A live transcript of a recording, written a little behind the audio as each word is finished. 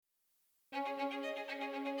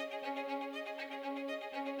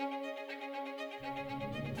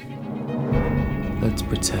Let's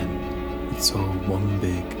pretend it's all one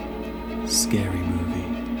big, scary movie.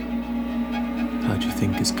 How do you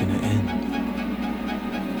think it's gonna end?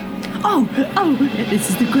 Oh, this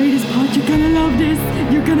is the greatest part. You're gonna love this.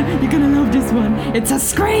 You're gonna love this one. It's a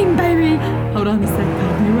scream, baby. Hold on a sec.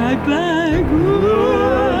 I'll be right back.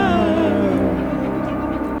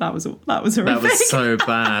 That was horrific. That was so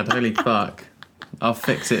bad. Holy fuck. I'll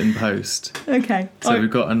fix it in post. Okay. So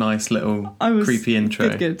we've got a nice little creepy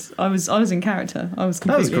intro. Good. I was in character. I was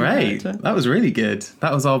That was completely in great. character. That was really good.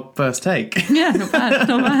 That was our first take. Yeah, not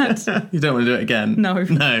bad. You don't want to do it again? No.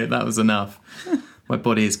 No, that was enough. My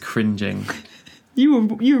body is cringing. You were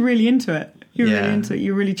really into it. You were Yeah. really into it.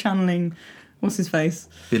 You were really channeling, what's his face?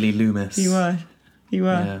 Billy Loomis. You were.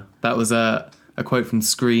 Yeah. That was a quote from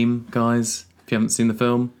Scream, guys. If you haven't seen the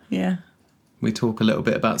film. Yeah. We talk a little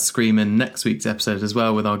bit about Scream in next week's episode as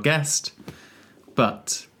well with our guest.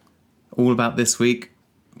 But all about this week,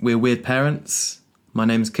 we're weird parents. My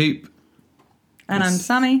name's Coop. And I'm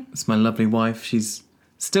Sammy. It's my lovely wife. She's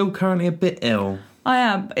still currently a bit ill. I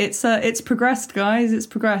am. It's progressed, guys. It's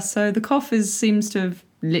progressed. So the cough seems to have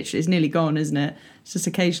literally, it's nearly gone, isn't it? It's just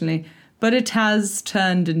occasionally. But it has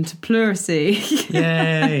turned into pleurisy.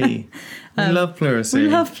 Yay. We love pleurisy. We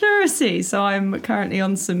love pleurisy. So I'm currently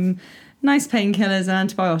on some nice painkillers and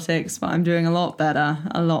antibiotics, but I'm doing a lot better.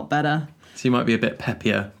 So you might be a bit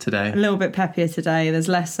peppier today. A little bit peppier today. There's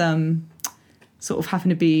less sort of having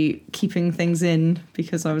to be keeping things in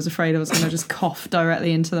because I was afraid I was going to just cough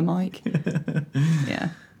directly into the mic. Yeah.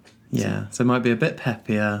 Yeah, so it might be a bit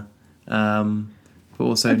peppier, but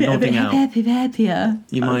also nodding out. Peppier.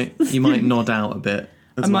 You might nod out a bit.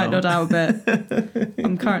 I might nod out a bit.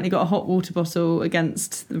 I'm currently got a hot water bottle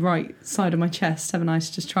against the right side of my chest, haven't I,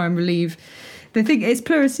 to just try and relieve. They think it's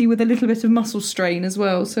pleurisy with a little bit of muscle strain as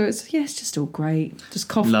well. So it's just all great. Just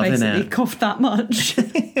coughed that much.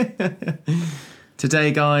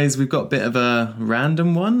 Today, guys, we've got a bit of a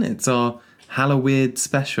random one. It's our Halloween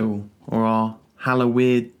special, or our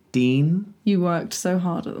Halloween Dean. You worked so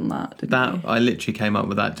hard on that, didn't you? I literally came up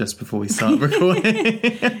with that just before we started recording.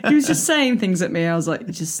 He was just saying things at me. I was like,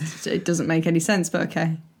 it doesn't make any sense, but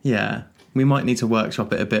okay. Yeah. We might need to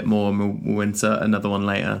workshop it a bit more and we'll insert another one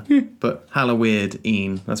later. But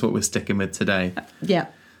Halloween, that's what we're sticking with today. Yeah.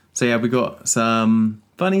 So yeah, we got some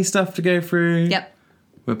funny stuff to go through. Yep.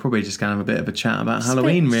 We're probably just going to have a bit of a chat about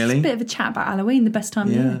Halloween, really. Just a bit of a chat about Halloween, the best time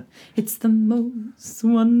of year. It's the most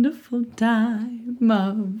wonderful time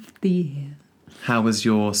of the year. How has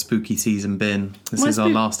your spooky season been? This is our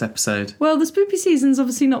last episode. Well, the spooky season's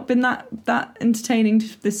obviously not been that entertaining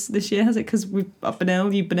this year, has it? Because I've been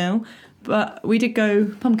ill, you've been ill. But we did go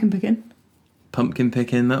pumpkin picking. Pumpkin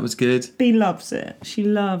picking, that was good. Bea loves it. She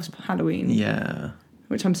loves Halloween. Yeah.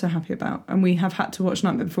 Which I'm so happy about. And we have had to watch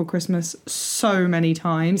Nightmare Before Christmas so many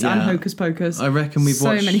times. Yeah. And Hocus Pocus. I reckon we've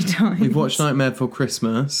watched so many times. We've watched Nightmare Before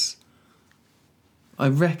Christmas, I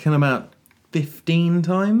reckon about 15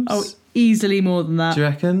 times. Oh, easily more than that. Do you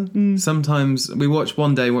reckon? Sometimes we watch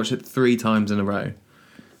one day, watch it 3 times in a row.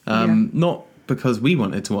 Not because we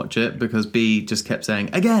wanted to watch it, because Bea just kept saying,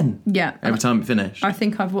 again! Yeah. Every time it finished. I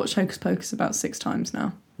think I've watched Hocus Pocus about 6 times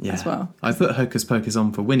now as well. I put Hocus Pocus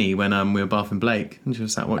on for Winnie when we were Bath and Blake, and she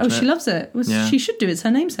was sat watching it. Oh, she loves it. She should do it. It's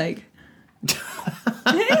her namesake.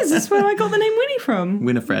 It is. That's where I got the name Winnie from.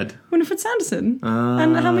 Winifred Sanderson.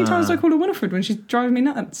 And how many times do I call her Winifred when she's driving me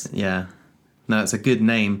nuts? Yeah. No, it's a good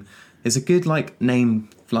name. It's a good name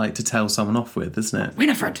to tell someone off with, isn't it?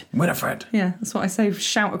 Winifred. Yeah, that's what I say.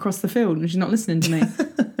 Shout across the field, and she's not listening to me.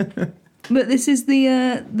 But this is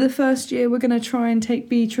the first year we're going to try and take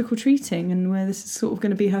Bea trick or treating, and where this is sort of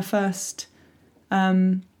going to be her first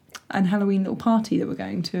and Halloween little party that we're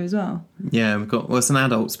going to as well. Yeah, it's an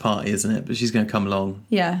adults party, isn't it? But she's going to come along.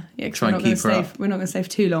 Yeah. Try and keep her up. We're not going to stay for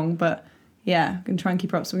too long, but yeah, we're going to try and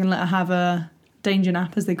keep her up. So we're going to let her have a danger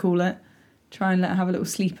nap, as they call it. Try and let her have a little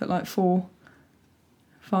sleep at 4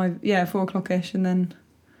 o'clock-ish, and then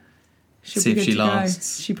she'll see be if good she to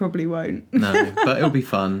lasts. Go. She probably won't. No, but it'll be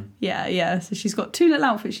fun. Yeah. So she's got 2 little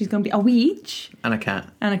outfits. She's going to be a wee each. And a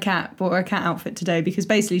cat. Bought her a cat outfit today because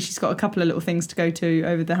basically she's got a couple of little things to go to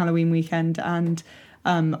over the Halloween weekend, and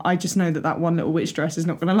I just know that one little witch dress is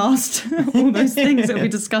not going to last. All those things, it'll be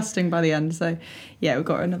disgusting by the end. So yeah, we've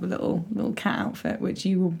got her another little cat outfit, which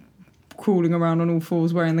you will crawling around on all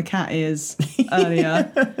fours wearing the cat ears earlier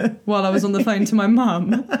while I was on the phone to my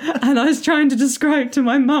mum, and I was trying to describe to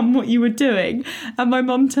my mum what you were doing, and my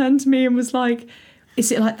mum turned to me and was like,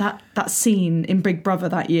 is it like that scene in Big Brother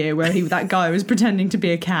that year where that guy was pretending to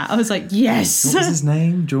be a cat? I was like, yes. What was his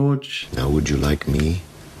name? George? Now would you like me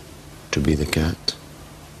to be the cat?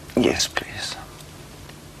 Yes, please.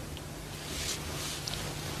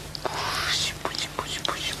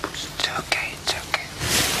 It's okay.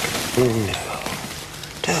 No,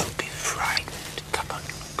 don't be frightened. Come on,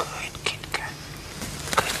 good Kit Kat.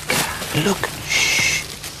 Good cat. Look, shh.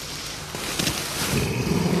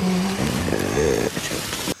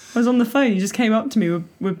 I was on the phone, you just came up to me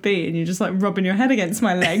with B and you're just like rubbing your head against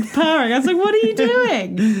my leg, purring. I was like, what are you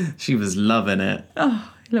doing? She was loving it.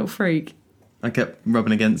 Oh, little freak. I kept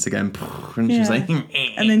rubbing against again, and she was like,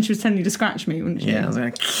 and then she was telling you to scratch me, wasn't she? yeah, I was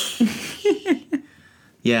like,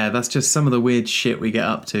 yeah, that's just some of the weird shit we get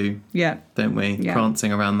up to, Yeah. don't we? Yeah.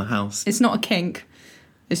 Prancing around the house. It's not a kink.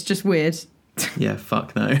 It's just weird. Yeah,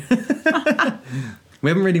 fuck no. We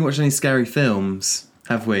haven't really watched any scary films,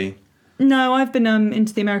 have we? No, I've been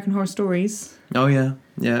into the American Horror Stories. Oh yeah,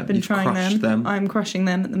 yeah. Been You've trying crushed them. I'm crushing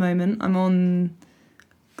them at the moment. I'm on...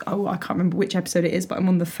 Oh, I can't remember which episode it is, but I'm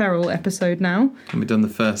on the Feral episode now. And we've done the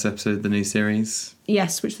first episode of the new series.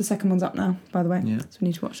 Yes, which the second one's up now, by the way. Yeah. So we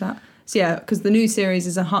need to watch that. So yeah, because the new series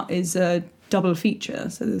is a double feature.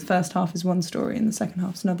 So the first half is one story and the second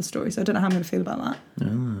half is another story. So I don't know how I'm going to feel about that.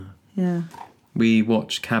 Ah. Yeah. We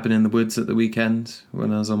watched Cabin in the Woods at the weekend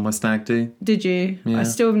when I was on my stag do. Did you? Yeah. I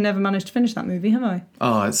still have never managed to finish that movie, have I?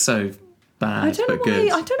 Oh, it's so bad, I don't know but why.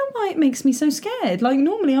 good. I don't know why it makes me so scared. Like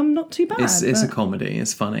normally I'm not too bad. It's a but- comedy.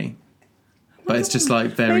 It's funny, but it's just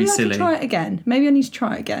like very Maybe I silly. could try it again. Maybe I need to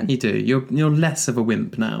try it again. You do. You're less of a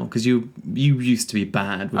wimp now because you used to be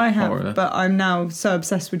bad with I have, horror. but I'm now so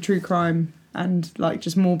obsessed with true crime and like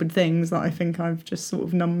just morbid things that I think I've just sort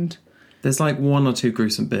of numbed. There's like one or two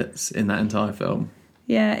gruesome bits in that entire film.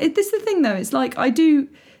 Yeah, this is the thing though. It's like I do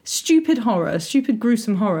stupid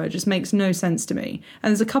gruesome horror just makes no sense to me.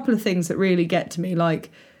 And there's a couple of things that really get to me,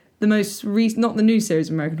 like the most not the new series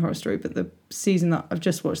of American Horror Story, but the season that I've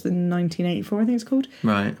just watched, the 1984, I think it's called.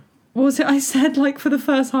 Right. What was it I said, like, for the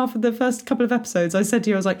first half of the first couple of episodes? I said to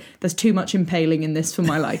you, I was like, there's too much impaling in this for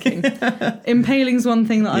my liking. Impaling's one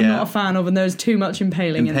thing that I'm Yeah. not a fan of, and there's too much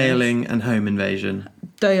impaling in Impaling and home invasion. this.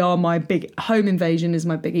 They are my big... Home invasion is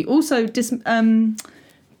my biggie. Also, disembowelment,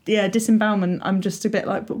 I'm just a bit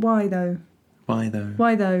like, but why, though? Why though?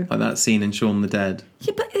 Why, though? Like that scene in Shaun the Dead.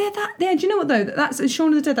 Yeah, but do you know what, though? That's Shaun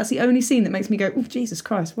of the Dead, that's the only scene that makes me go, oh, Jesus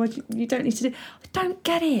Christ, why you don't need to do... I don't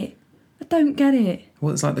get it.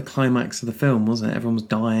 Well, it's like the climax of the film, wasn't it? Everyone was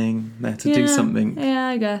dying. They had to do something Yeah,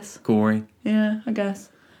 I guess. gory. Yeah, I guess.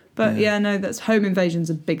 But no, that's home invasion's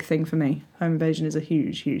a big thing for me. Home invasion is a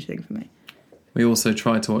huge, huge thing for me. We also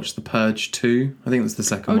tried to watch The Purge 2. I think it was the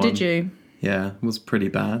second Oh, one. did you? Yeah, it was pretty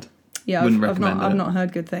bad. Yeah, Wouldn't I've recommend it. not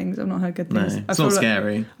heard good things. No, I it's feel not like-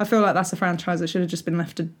 scary. I feel like that's a franchise that should have just been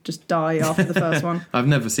left to just die after the first one. I've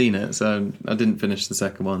never seen it, so I didn't finish the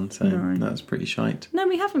second one, so No. that was pretty shite. No,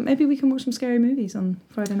 we haven't. Maybe we can watch some scary movies on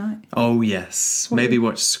Friday night. Oh, yes. What Maybe are-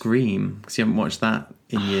 watch Scream, because you haven't watched that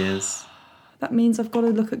in years. That means I've got to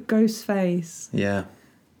look at Ghostface. Yeah.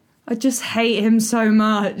 I just hate him so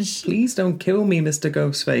much. Please don't kill me, Mr.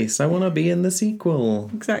 Ghostface. I want to be in the sequel.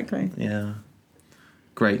 Exactly. Yeah.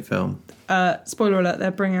 Great film. Spoiler alert,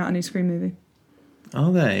 they're bringing out a new Scream movie.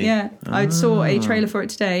 Are they? Yeah, I saw a Ah. trailer for it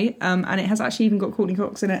today, and it has actually even got Courtney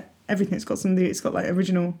Cox in it. Everything. It's got like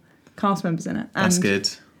original cast members in it. And That's good.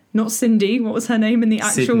 Not Cindy. What was her name in the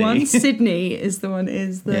actual Sydney. one? Sydney is the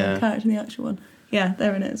Yeah. character in the actual one. Yeah,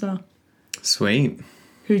 they're in it as well. Sweet.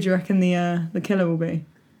 Who do you reckon the killer will be?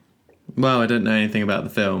 Well, I don't know anything about the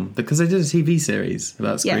film, because they did a TV series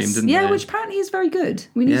about Scream, Yes, didn't yeah, they? which apparently is very good.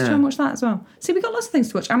 We need to Yeah. try and watch that as well. See, we've got lots of things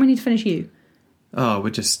to watch, and we need to finish You. Oh,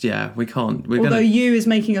 we can't. We're Although gonna... You is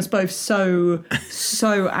making us both so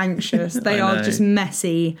anxious. They I are know. just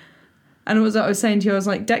messy. And it was I was saying to you, I was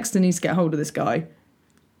like, Dexter needs to get hold of this guy.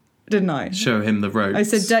 Didn't I? Show him the ropes. I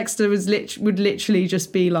said Dexter would literally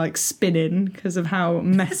just be like spinning because of how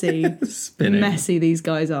messy Spinning. these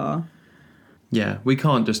guys are. Yeah, we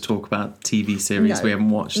can't just talk about TV series No. we haven't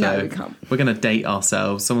watched. No, though. we can't. We're going to date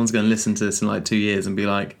ourselves. Someone's going to listen to this in like 2 years and be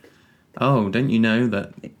like, "Oh, don't you know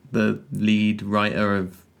that the lead writer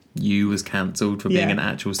of You was cancelled for being Yeah. an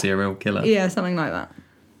actual serial killer?" Yeah, something like that.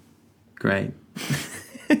 Great.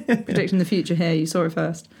 Predicting the future here. You saw it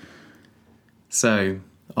first. So,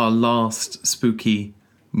 our last spooky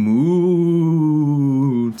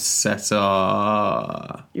mood setter.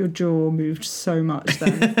 Your jaw moved so much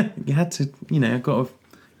then. You had to, got to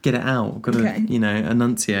get it out. Got to, Okay.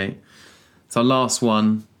 enunciate. It's our last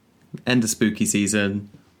one, end of spooky season.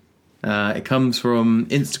 It comes from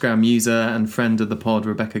Instagram user and friend of the pod,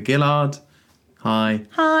 Rebecca Gillard. Hi.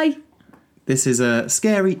 Hi. This is a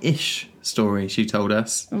scary-ish story, she told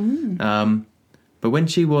us. But when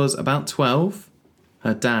she was about 12,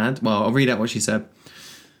 her dad... Well, I'll read out what she said.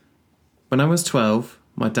 When I was 12,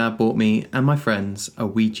 my dad bought me and my friends a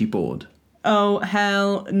Ouija board. Oh,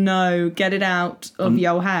 hell no. Get it out of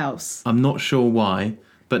your house. I'm not sure why,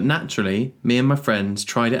 but naturally, me and my friends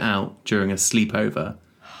tried it out during a sleepover.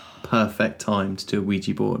 Perfect time to do a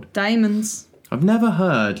Ouija board. Damon's. I've never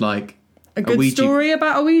heard, like... A good story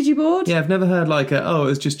about a Ouija board? Yeah, I've never heard, like, it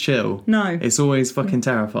was just chill. No. It's always fucking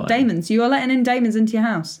terrifying. Damon's. You are letting in Damon's into your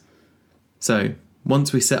house. So,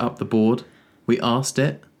 once we set up the board, we asked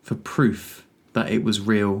it for proof that it was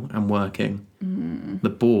real and working. The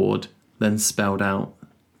board then spelled out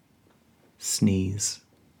sneeze.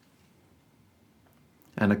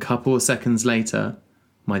 And a couple of seconds later,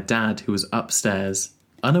 my dad, who was upstairs,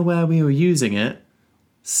 unaware we were using it,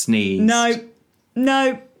 sneezed. No.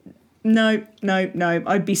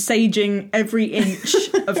 I'd be saging every inch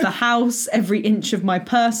of the house, every inch of my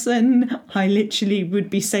person. I literally would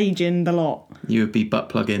be saging the lot. You would be butt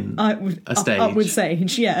plugging a stage. Upward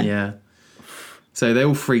sage, yeah. Yeah. So they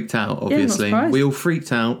all freaked out, obviously. Yeah, I'm not surprised. We all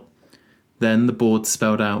freaked out. Then the board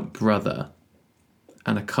spelled out brother.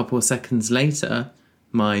 And a couple of seconds later,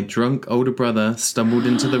 my drunk older brother stumbled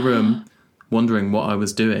into the room, wondering what I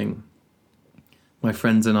was doing. My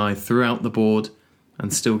friends and I threw out the board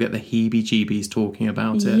and still get the heebie-jeebies talking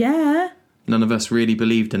about it. Yeah. None of us really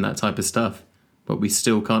believed in that type of stuff, but we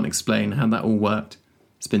still can't explain how that all worked.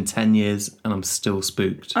 It's been 10 years and I'm still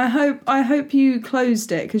spooked. I hope you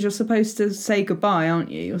closed it, because you're supposed to say goodbye,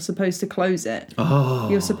 aren't you? You're supposed to close it. Oh.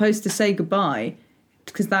 You're supposed to say goodbye,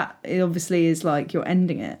 because that it obviously is like you're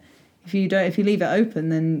ending it. If you leave it open,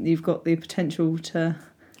 then you've got the potential to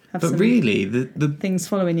have But some really, the things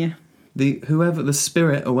following you. whoever, the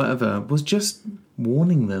spirit or whatever, was just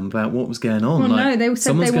warning them about what was going on. Well, like, no, they said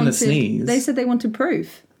someone's they going to wanted. sneeze. They said they wanted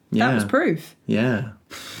proof. Yeah. That was proof. Yeah.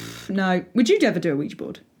 No. Would you ever do a Ouija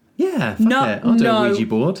board? Yeah, fuck No, it. I'll do no. a Ouija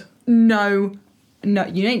board. No,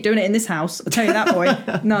 you ain't doing it in this house. I'll tell you that,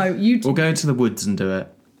 boy. No, you. We'll go to the woods and do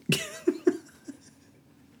it.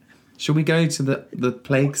 Shall we go to the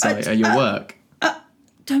plague site at your work?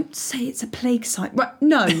 Don't say it's a plague site. Right,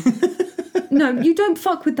 no. No, you don't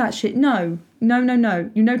fuck with that shit. No. You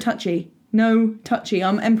no touchy. No touchy.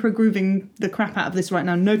 I'm Emperor Grooving the crap out of this right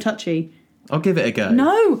now. No touchy. I'll give it a go.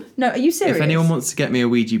 No, are you serious? If anyone wants to get me a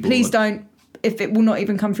Ouija board... Please don't. If it will not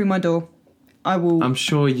even come through my door, I will... I'm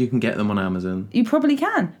sure you can get them on Amazon. You probably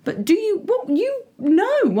can. But do you... What? No.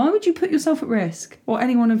 Why would you put yourself at risk? Or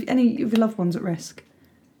any of your loved ones at risk?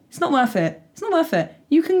 It's not worth it. It's not worth it.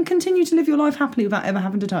 You can continue to live your life happily without ever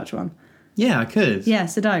having to touch one. Yeah, I could. Yeah,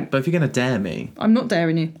 so don't. But if you're going to dare me... I'm not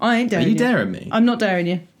daring you. I ain't daring you. Are you daring me? I'm not daring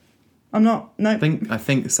you. I'm not. No. I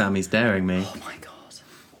think Sammy's daring me. Oh my God.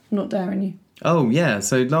 I'm not daring you. Oh, yeah.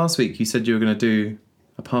 So last week you said you were going to do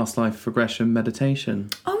a past life regression meditation.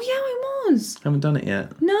 Oh, yeah, I was. Haven't done it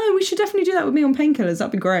yet. No, we should definitely do that with me on painkillers.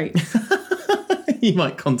 That'd be great. You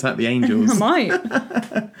might contact the angels. I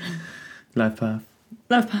might. Life path.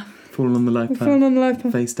 Life path. Falling on the life path. Falling on the life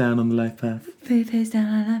path. Face down on the life path. Face down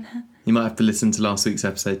on the life path. You might have to listen to last week's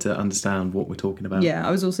episode to understand what we're talking about. Yeah,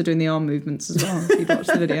 I was also doing the arm movements as well. If you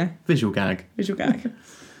watched the video. Visual gag. Visual gag.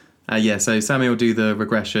 Yeah, so Sammy will do the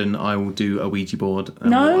regression. I will do a Ouija board.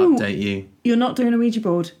 And No. we'll update you. You're not doing a Ouija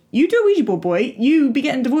board. You do a Ouija board, boy. You be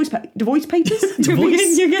getting divorce papers.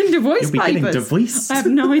 Divorce? You're getting divorce You'll be papers. getting divorce. I have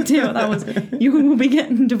no idea what that was. You will be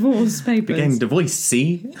getting divorce papers. Be getting divorce,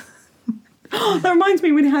 see? That reminds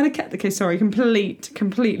me when you had a cat. Okay, sorry,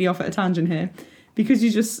 completely off at a tangent here. Because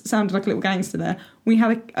you just sounded like a little gangster there. We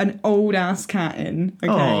had an old ass cat in.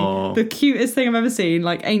 Okay, Aww. The cutest thing I've ever seen,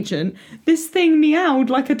 like ancient. This thing meowed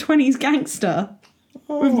like a 20s gangster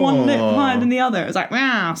with one lip higher than the other. It was like,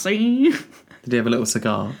 wow, see. Did he have a little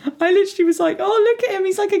cigar? I literally was like, oh, look at him.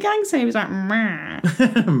 He's like a gangster. He was like, meh.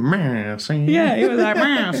 Meh, see? Yeah, he was like,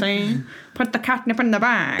 meh, see. Put the catnip in the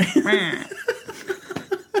bag. Meh.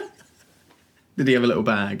 Did he have a little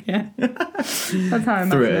bag? Yeah. That's how I imagine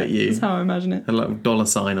Threw it it. at you. That's how I imagine it. A little dollar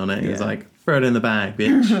sign on it. He was Yeah. like, throw it in the bag,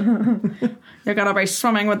 bitch. You're going to be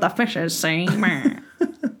swimming with the fishes, see? Meh.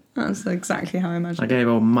 That's exactly how I imagine I it. gave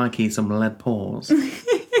old Mikey some lead paws.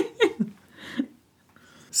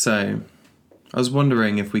 So, I was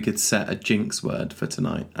wondering if we could set a jinx word for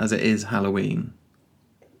tonight, as it is Halloween.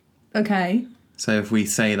 Okay. So if we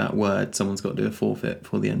say that word, someone's got to do a forfeit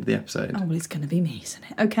before the end of the episode. Oh, well, it's going to be me, isn't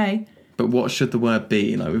it? Okay. But what should the word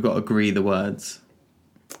be? Like, we've got to agree the words.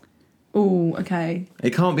 Oh, okay.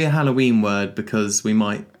 It can't be a Halloween word because we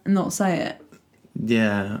might... Not say it.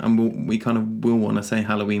 Yeah, and we kind of will want to say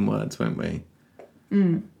Halloween words, won't we?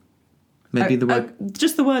 Mm. Maybe the word...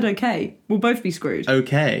 just the word okay. We'll both be screwed.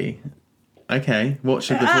 Okay. Okay, what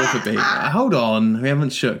should the forfeit be? Hold on, we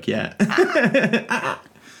haven't shook yet.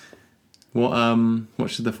 What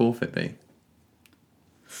should the forfeit be?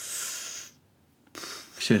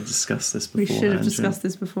 We should have discussed this We beforehand. should have discussed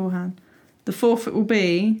this beforehand. The forfeit will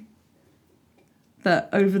be that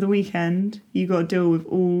over the weekend you got to deal with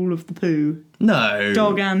all of the poo, No.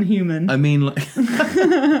 dog and human. I mean, like,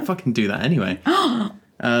 fucking do that anyway.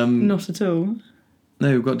 Not at all.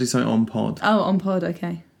 No, we've got to do something on pod. Oh, on pod,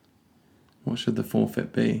 okay. What should the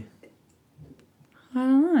forfeit be? I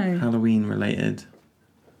don't know. Halloween related.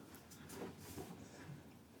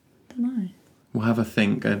 Don't know. We'll have a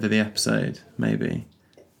think over the episode, maybe.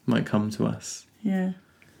 Might come to us. Yeah.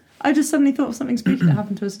 I just suddenly thought of something spooky that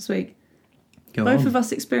happened to us this week. Go Both on. of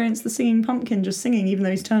us experienced the singing pumpkin just singing even though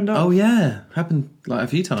he's turned off. Oh, yeah. Happened like a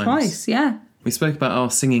few times. Twice, yeah. We spoke about our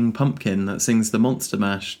singing pumpkin that sings the Monster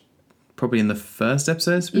Mash probably in the first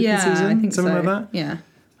episode of Spooky Yeah, Season. I think something so. like that. Yeah.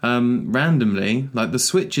 Randomly, like the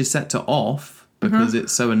switch is set to off because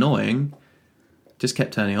it's so annoying, just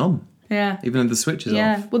kept turning on, Yeah. even though the switch is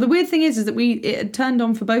Yeah. off. Well, the weird thing is that it had turned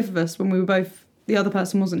on for both of us when we were both, the other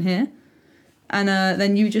person wasn't here. And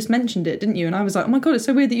then you just mentioned it, didn't you? And I was like, oh my God, it's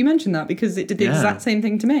so weird that you mentioned that because it did the Yeah. exact same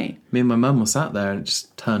thing to me. Me and my mum were sat there and it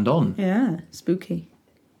just turned on. Yeah. Spooky.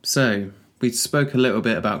 So, we spoke a little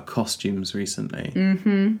bit about costumes recently.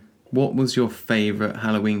 Mm-hmm. What was your favourite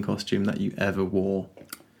Halloween costume that you ever wore?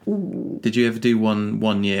 Ooh. Did you ever do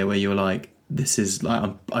one year where you were like, this is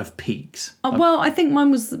like, I've peaked? Well, I think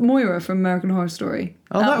mine was Moira from American Horror Story.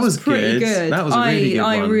 Oh, that was pretty good. That was a really good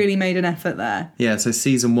I one. really made an effort there. Yeah, so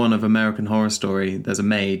season 1 of American Horror Story, there's a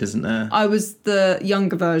maid, isn't there? I was the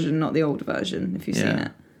younger version, not the older version, if you've seen Yeah.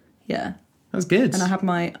 it. Yeah. That was good.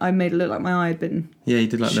 And I made it look like my eye had been, Yeah, you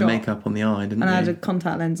did like the shot. makeup on the eye, didn't and you? I had a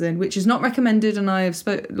contact lens in, which is not recommended. And I have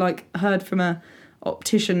heard from a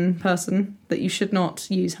optician person that you should not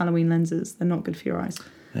use Halloween lenses. They're not good for your eyes.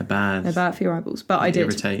 They're bad. They're bad for your eyeballs. But I They did.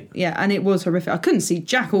 irritate. Yeah, and it was horrific. I couldn't see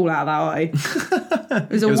jack all out of that eye. It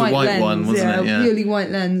was a It was a white white lens, one, wasn't it? Yeah. a really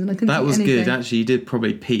white lens, and I couldn't That see was anything. good. Actually, you did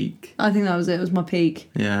probably peak. I think that was it. It was my peak.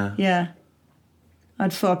 Yeah. Yeah. I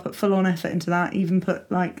put full on effort into that. Even put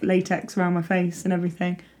like latex around my face and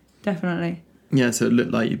everything. Definitely. Yeah, so it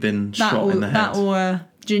looked like you'd been shot in the head. That or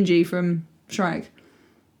Gingy from Shrek.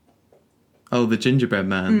 Oh, the gingerbread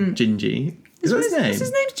man. Gingy. Is that his name? His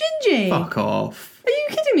name's Gingy. Fuck off. Are you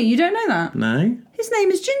kidding me? You don't know that? No? His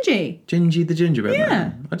name is Gingy. Gingy the gingerbread Yeah.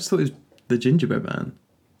 man. I just thought it was the gingerbread man.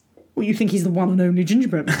 Well, you think he's the one and only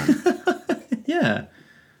gingerbread man? Yeah.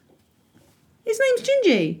 His name's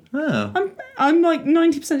Gingy. Oh. I'm like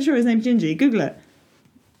 90% sure his name's Gingy. Google it.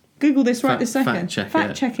 Google this right Fact- this second. fact check it.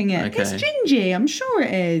 Fact checking it. Okay. It's Gingy. I'm sure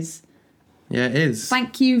it is. Yeah, it is.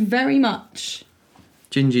 Thank you very much,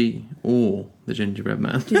 Gingy or the gingerbread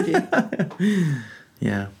man. Gingy.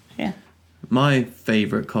 Yeah. Yeah. My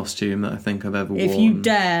favourite costume that I think I've ever worn. If you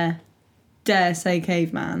dare say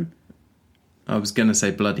caveman. I was going to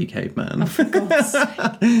say bloody caveman. For God's sake.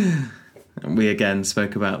 We again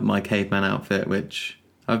spoke about my caveman outfit, which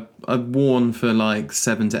I've worn for like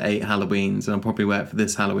 7 to 8 Halloweens, and I'll probably wear it for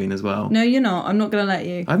this Halloween as well. No, you're not. I'm not going to let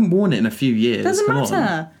you. I haven't worn it in a few years. Doesn't Come matter.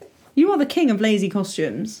 on. You are the king of lazy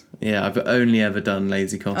costumes. Yeah, I've only ever done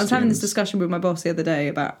lazy costumes. I was having this discussion with my boss the other day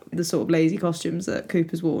about the sort of lazy costumes that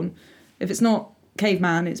Cooper's worn. If it's not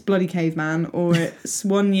caveman, it's bloody caveman, or it's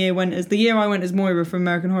one year went as the year I went as Moira from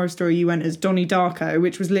American Horror Story, you went as Donnie Darko,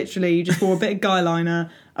 which was literally you just wore a bit of guy liner,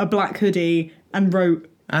 a black hoodie, and wrote.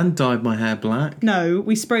 And dyed my hair black. No,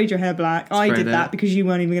 we sprayed your hair black. I Sprayed did that it. because you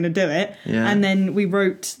weren't even going to do it. Yeah. And then we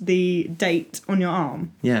wrote the date on your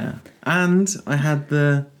arm. Yeah. And I had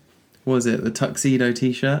the tuxedo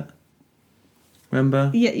t-shirt.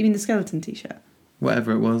 Remember? Yeah, you mean the skeleton t-shirt?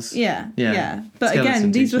 Whatever it was. Yeah. Yeah. But Skeleton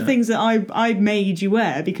again, these were t-shirt. things that I made you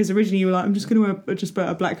wear because originally you were like, I'm just going to wear just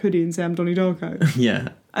a black hoodie and say I'm Donnie Darko. Yeah.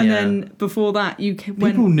 And yeah. then before that, you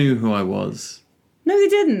went. People knew who I was. No, they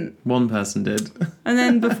didn't. One person did. And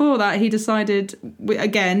then before that, he decided.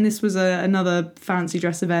 Again, this was another fancy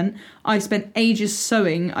dress event. I spent ages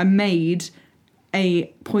sewing. I made a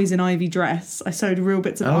poison ivy dress. I sewed real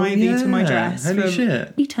bits of Oh, ivy to my yeah. dress. Holy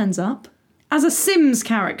shit. He turns up as a Sims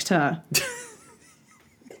character.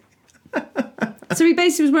 So he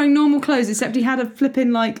basically was wearing normal clothes, except he had a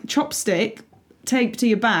flipping like chopstick taped to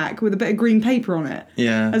your back with a bit of green paper on it.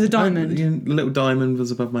 Yeah. As a diamond. The little diamond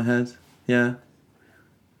was above my head. Yeah.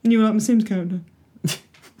 And you were like my Sims character.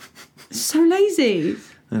 So lazy.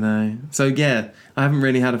 I know. So yeah, I haven't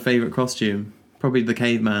really had a favourite costume. Probably the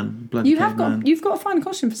caveman. Bloody You've caveman. got to find a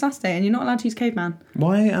costume for Saturday, and you're not allowed to use caveman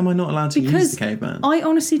Why am I not allowed to use because the caveman? I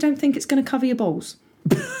honestly don't think it's going to cover your balls.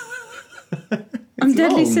 I'm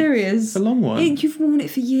deadly long. serious. It's a long one. You've worn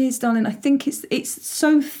it for years, darling. I think it's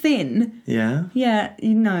so thin. Yeah. Yeah,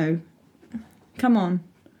 you know. Come on.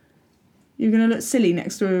 You're going to look silly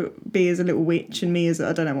next to B as a little witch and me as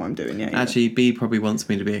I don't know what I'm doing yet. Actually, B probably wants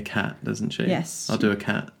me to be a cat, doesn't she? Yes. I'll do a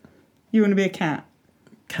cat. You want to be a cat?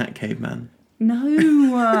 Cat caveman.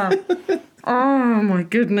 No. Oh, my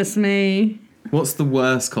goodness me. What's the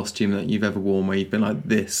worst costume that you've ever worn where you've been like,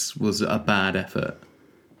 this was a bad effort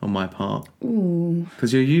on my part? Ooh.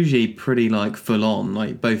 Because you're usually pretty, like, full on,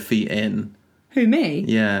 like, both feet in. Who, me?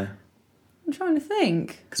 Yeah. I'm trying to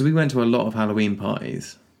think. Because we went to a lot of Halloween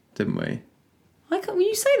parties, didn't we? Well,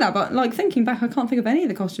 you say that, but like thinking back, I can't think of any of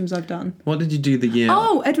the costumes I've done. What did you do the year?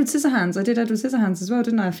 Oh, Edward Scissorhands. I did Edward Scissorhands as well,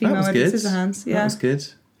 didn't I? A female that was Edward good. Scissorhands. Yeah. That was good.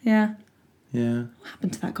 Yeah. Yeah. What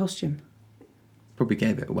happened to that costume? Probably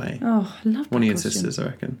gave it away. Oh, I love that One of your costume. sisters, I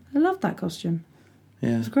reckon. I love that costume.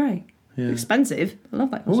 Yeah. It was great. Yeah. Expensive. I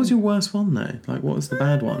love that costume. What was your worst one, though? Like, what was the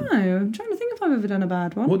bad one? No, I'm trying to think if I've ever done a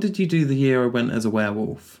bad one. What did you do the year I went as a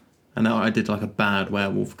werewolf? And I did, like, a bad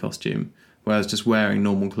werewolf costume where I was just wearing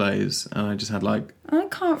normal clothes and I just had, like, I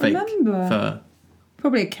can't fake remember. fur.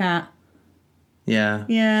 Probably a cat. Yeah.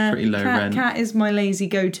 Yeah. Pretty low rent. Cat is my lazy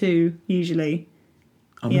go-to, usually.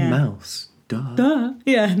 I'm Yeah. a mouse. Duh. Duh.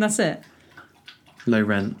 Yeah, that's it. Low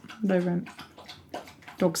rent. Low rent.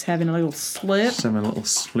 Dog's having a little slip. Just have a little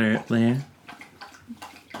slurp there.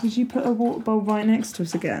 Did you put a water bowl right next to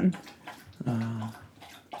us again?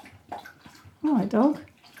 Alright, dog.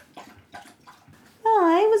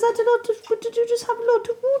 Hi, was that a lot of... Did you just have a lot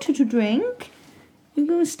of water to drink? You're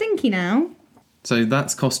going stinky now. So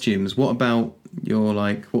that's costumes. What about your,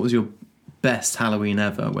 like, what was your best Halloween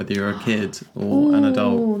ever, whether you're a kid or an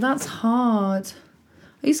adult? Oh, that's hard.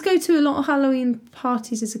 I used to go to a lot of Halloween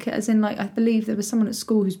parties as a kid, as in, like, I believe there was someone at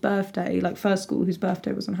school whose birthday, like first school, whose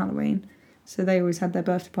birthday was on Halloween. So they always had their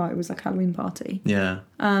birthday party. It was like a Halloween party. Yeah.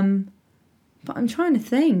 But I'm trying to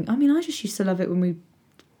think. I mean, I just used to love it when we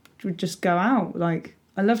would just go out. Like,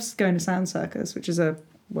 I loved going to Sound Circus, which is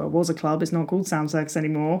was a club. It's not called Sound Circus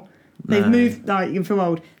anymore. They've moved, like, you feel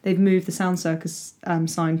old. They've moved the Sound Circus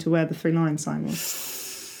sign to where the Three Lions sign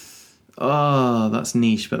was. Oh, that's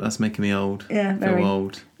niche, but that's making me old. Yeah, I feel very.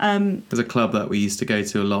 old. There's a club that we used to go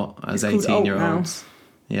to a lot as It's called Alt 18-year-olds.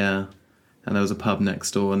 Yeah. And there was a pub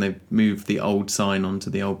next door and they moved the old sign onto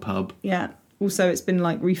the old pub. Yeah. Also, it's been,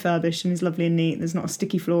 like, refurbished and is lovely and neat. There's not a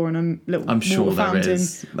sticky floor and a little I'm sure water there fountain.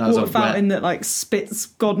 is. That was water a fountain wet- that, like, spits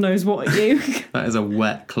God knows what at you. That is a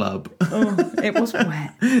wet club. Oh, it was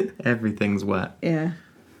wet. Everything's wet. Yeah.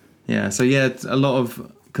 Yeah, so yeah, it's a lot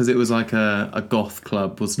of... Because it was like a goth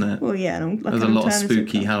club, wasn't it? Well, yeah. Like There's a an lot of alternative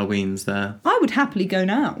spooky club. Halloweens there. I would happily go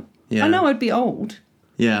now. Yeah. I know I'd be old.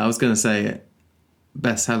 Yeah, I was going to say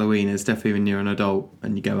best Halloween is definitely when you're an adult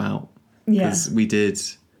and you go out. Yeah. Because we did...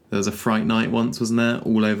 There was a Fright Night once, wasn't there?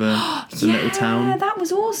 All over the little Yeah, town. that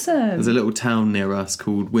was awesome. There's a little town near us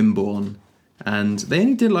called Wimborne. And they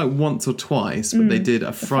only did like once or twice, but they did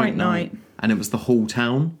a Fright Night. And it was the whole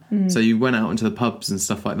town. So you went out into the pubs and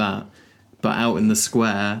stuff like that. But out in the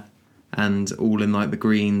square and all in like the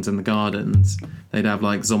greens and the gardens, they'd have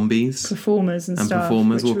like zombies Performers and and stuff.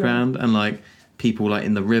 performers which walk were- around. And like people like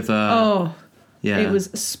in the river. Oh, yeah. it was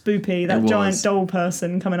spoopy. That It giant was. doll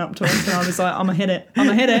person coming up to us, and I was like, I'm going to hit it. I'm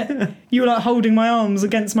going to hit it. You were like holding my arms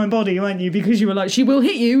against my body, weren't you? Because you were like, she will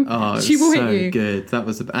hit you. Oh, it she was will so hit you. good. That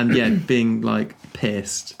was and yeah, being like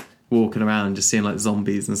pissed, walking around, just seeing like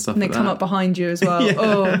zombies and stuff And they like come that. up behind you as well. Yeah.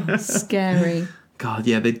 Oh, scary. God,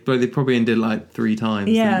 yeah, they probably did like 3 times.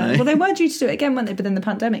 Yeah. Didn't they? Well, they were due to do it again, weren't they? But then the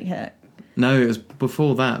pandemic hit. No, it was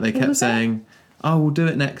before that. They kept was that? saying, "Oh, we'll do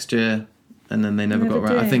it next year," and then they never got Never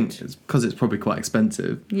around. I think did. it's because it's probably quite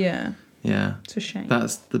expensive. Yeah. Yeah, It's a shame.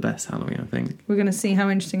 that's the best Halloween, I think. We're going to see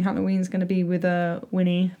how interesting Halloween's going to be with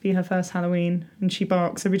Winnie. Be her first Halloween, and she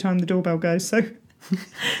barks every time the doorbell goes. So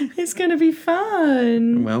it's going to be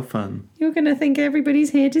fun. Well, fun. You're going to think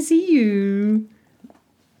everybody's here to see you.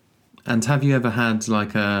 And have you ever had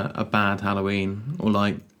like a bad Halloween, or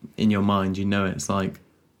like in your mind, you know it's like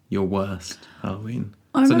your worst Halloween?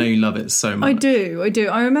 I So I know remem- you love it so much. I do.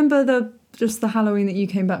 I remember just the Halloween that you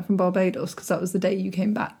came back from Barbados, because that was the day you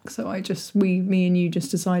came back. So me and you just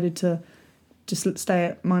decided to just stay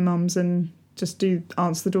at my mum's and just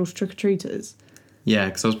answer the door to trick-or-treaters. Yeah,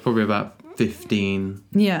 because I was probably about 15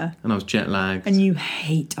 Yeah. and I was jet lagged. And you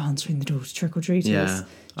hate answering the door to trick-or-treaters. Yeah. It's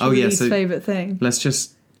Oh, your yeah, least so- favourite thing. Let's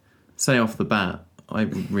just say off the bat, I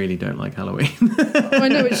really don't like Halloween. I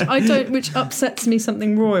know, which upsets me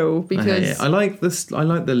something royal, I hate because it. I like this. I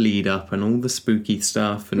like the lead up and all the spooky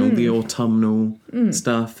stuff and all the autumnal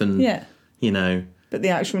stuff and yeah. you know, But the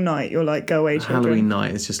actual night, you're like, go away, children. Halloween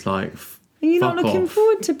night is just like. Are you not fuck looking off.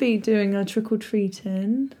 forward to be doing a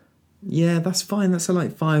trick-or-treating? Yeah, that's fine. That's at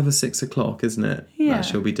like 5 or 6 o'clock, isn't it? Yeah. That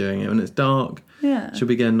she'll be doing it when it's dark. Yeah. She'll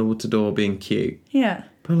be getting door to door, being cute. Yeah.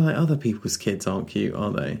 But like other people's kids aren't cute, are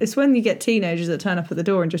they? It's when you get teenagers that turn up at the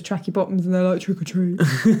door and just track your bottoms and they're like, trick or treat.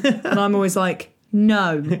 And I'm always like,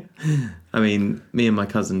 no. I mean, me and my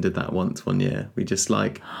cousin did that once one year. We just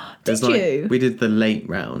like... Did you? We did the late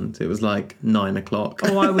round. It was like 9 o'clock.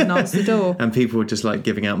 Oh, I wouldn't answer the door. And people were just like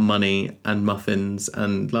giving out money and muffins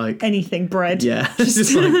and like... Anything, bread. Yeah,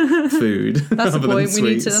 just like food. That's the rather than point.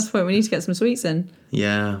 sweets. That's the point. We need to get some sweets in.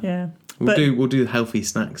 Yeah. Yeah. We'll do healthy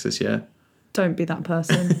snacks this year. Don't be that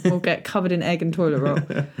person. We'll get covered in egg and toilet roll.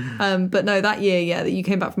 But no, that year, that you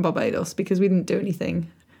came back from Barbados because we didn't do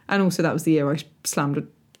anything. And also that was the year I slammed a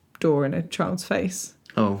door in a child's face.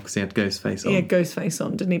 Oh, because he had ghost face on. He had ghost face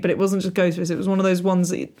on, didn't he? But it wasn't just ghost face. It was one of those ones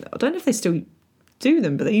that I don't know if they still do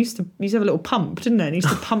them, but they used to have a little pump, didn't they? And he used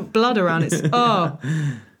to pump blood around it. It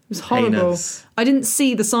was horrible. Heinous. I didn't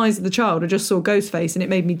see the size of the child. I just saw ghost face, and it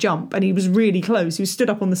made me jump. And he was really close. He was stood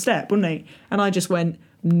up on the step, wasn't he? And I just went,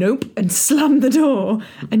 nope, and slammed the door.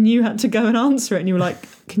 And you had to go and answer it. And you were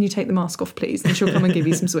like, can you take the mask off, please? And she'll come and give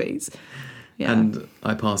you some sweets. Yeah. And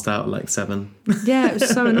I passed out at like 7. Yeah, it was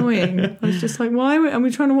so annoying. I was just like, why are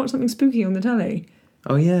we trying to watch something spooky on the telly?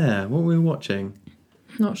 Oh yeah, what were we watching?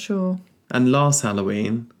 Not sure. And last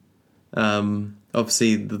Halloween,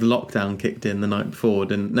 obviously the lockdown kicked in the night before,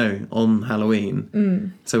 on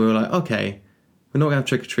Halloween. So we were like, okay, we're not going to have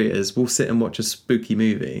trick-or-treaters, we'll sit and watch a spooky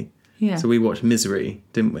movie. Yeah. So we watched Misery,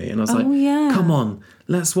 didn't we? And I was like, yeah. come on,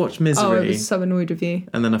 let's watch Misery. Oh, I was so annoyed with you.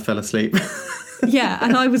 And then I fell asleep. Yeah,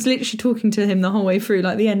 and I was literally talking to him the whole way through,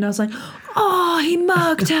 like the end. I was like, oh, he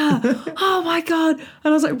murked her. Oh, my God. And I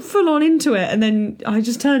was like full on into it. And then I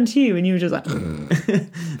just turned to you and you were just like...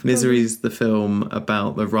 Misery's the film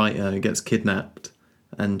about the writer who gets kidnapped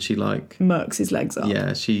and she like... murks his legs up.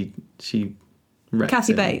 Yeah, she wrecks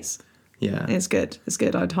Kathy him. Bates. Yeah. It's good.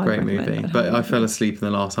 I'd highly Great recommend movie. it. But I fell asleep in the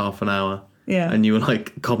last half an hour. Yeah. And you were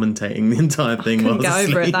like commentating the entire thing while I Couldn't was get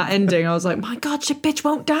asleep. over it, that ending. I was like, my God, she bitch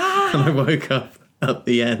won't die. And I woke up at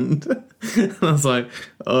the end. And I was like,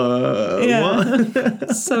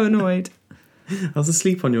 what? So annoyed. I was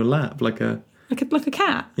asleep on your lap like a... Like a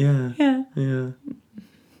cat. Yeah. Yeah.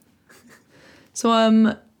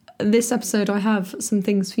 So this episode I have some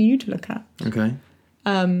things for you to look at. Okay.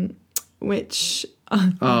 Which...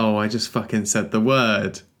 Oh, I just fucking said the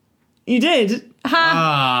word. You did?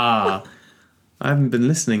 Ha! I haven't been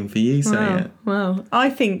listening for you saying it. Wow. I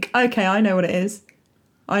think, okay, I know what it is.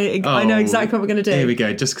 I know exactly what we're going to do. Here we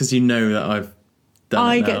go. Just because you know that I've done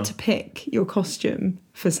I it now. get to pick your costume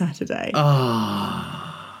for Saturday.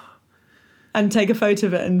 And take a photo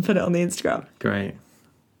of it and put it on the Instagram.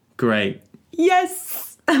 Great.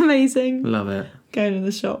 Yes! Amazing. Love it. Going to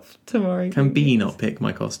the shop tomorrow. Can B not pick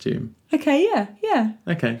my costume? Okay, yeah.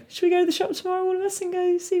 Okay. Should we go to the shop tomorrow, all of us, and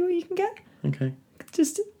go see what you can get? Okay.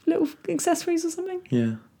 Just little accessories or something?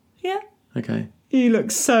 Yeah. Yeah? Okay. You look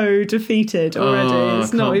so defeated already.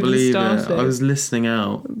 It's I not can't even believe started. it. I was listening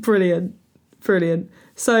out. Brilliant.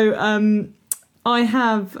 So I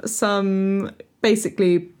have some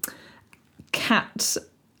basically cat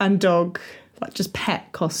and dog, like just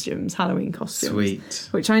pet costumes, Halloween costumes. Sweet.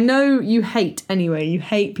 Which I know you hate anyway. You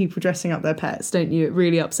hate people dressing up their pets, don't you? It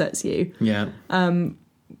really upsets you. Yeah.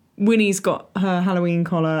 Winnie's got her Halloween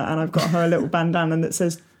collar and I've got her a little bandana that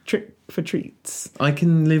says trick for treats. I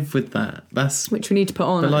can live with that. Which we need to put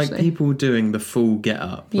on, But actually. like people doing the full get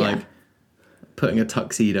up, Yeah. like putting a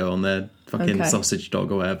tuxedo on their fucking Okay. sausage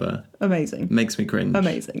dog or whatever, Amazing. makes me cringe.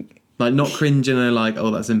 Amazing. Like not cringe in a like,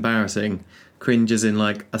 oh that's embarrassing. Cringe as in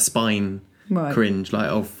like a spine Right. cringe,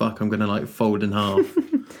 like oh fuck, I'm gonna like fold in half.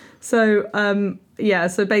 So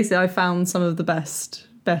so basically I found some of the best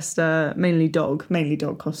mainly dog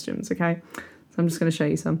costumes, okay? So I'm just going to show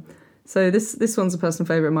you some. So this one's a personal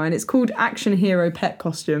favourite of mine. It's called Action Hero Pet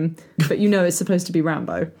Costume, but you know it's supposed to be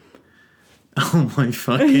Rambo. Oh my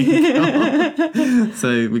fucking god.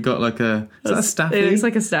 So we got like is that a staffy? It looks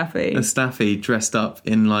like a staffy. A staffy dressed up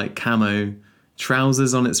in like camo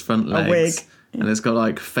trousers on its front legs. wig. And it's got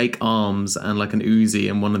like fake arms and like an Uzi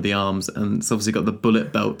in one of the arms, and it's obviously got the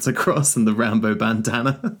bullet belts across and the Rambo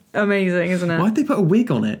bandana. Amazing, isn't it? Why'd they put a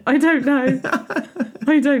wig on it? I don't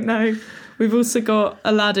know. We've also got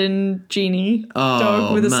Aladdin genie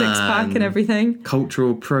dog with a man. 6-pack and everything.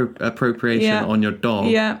 Cultural appropriation on your dog.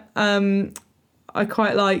 Yeah. I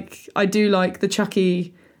do like the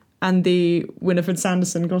Chucky and the Winifred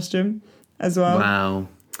Sanderson costume as well. Wow.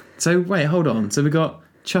 So wait, hold on. So we got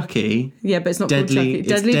Chucky. Yeah, but it's not Deadly, called Chucky.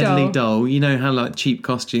 it's Deadly Doll. You know how like cheap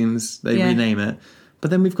costumes they rename it.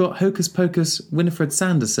 But then we've got Hocus Pocus Winifred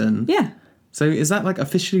Sanderson. Yeah. So is that like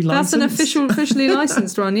officially licensed? That's an officially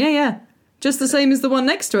licensed one. Yeah. Just the same as the one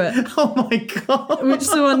next to it. Oh my God. Which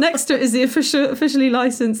the one next to it is the officially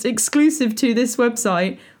licensed, exclusive to this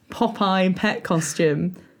website, Popeye pet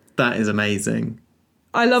costume. That is amazing.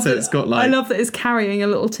 I love So that. it's got, like- I love that it's carrying a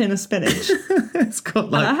little tin of spinach. It's got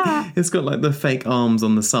like the fake arms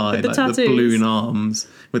on the side, the like tattoos. the balloon arms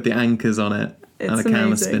with the anchors on it, and a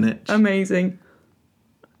can of spinach. Amazing.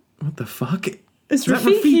 What the fuck? It's Is that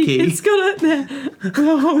Rafiki. Rafiki? It's got it there.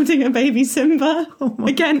 We're holding a baby Simba.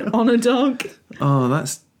 Again, on a dog. Oh,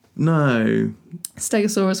 that's no.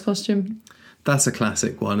 Stegosaurus costume. That's a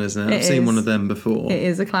classic one, isn't it? It I've seen is. one of them before. It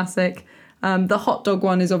is a classic. The hot dog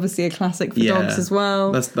one is obviously a classic for dogs as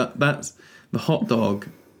well. That's the hot dog.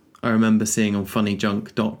 I remember seeing on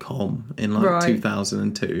funnyjunk.com in like Right.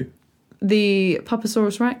 2002. The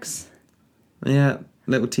Papasaurus Rex. Yeah,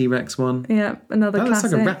 little T-Rex one. Yeah, another That looks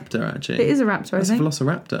classic. like a raptor, actually. It is a raptor, That's I a think.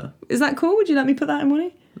 velociraptor. Is that cool? Would you let me put that in,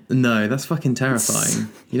 Wally? No, that's fucking terrifying.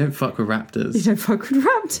 You don't fuck with raptors. You don't fuck with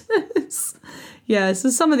raptors. Yeah,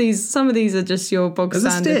 so some of these are just your bog There's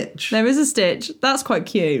a standard. Stitch. There is a Stitch. That's quite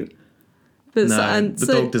cute. But No, the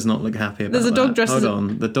dog does not look happy about there's a dog that. dressed Hold as a-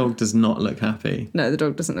 on, the dog does not look happy. No, the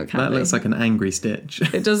dog doesn't look happy. That looks like an angry Stitch.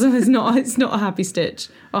 It doesn't. It's not. It's not a happy Stitch.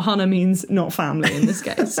 Ohana means not family in this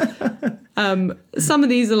case. Some of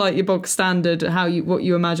these are like your bog standard, what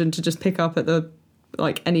you imagine to just pick up at the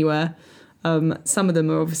like anywhere. Some of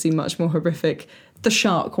them are obviously much more horrific. The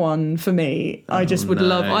shark one for me, I just would no.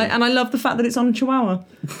 love. I love the fact that it's on a Chihuahua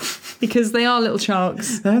because they are little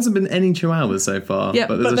sharks. There hasn't been any chihuahuas so far, Yeah,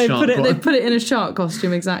 but there's they a shark put it. one. They put it in a shark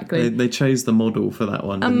costume exactly. They chose the model for that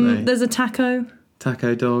one, didn't they? There's a taco Taco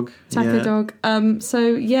yeah. dog. So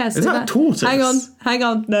yes, Is that a tortoise? Hang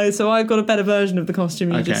on. No, so I've got a better version of the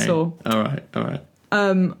costume you just saw. All right.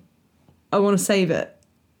 I want to save it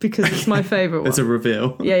because it's my favourite one. It's a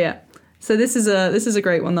reveal. Yeah. So this is a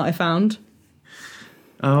great one that I found.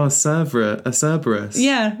 Oh, a Cerberus.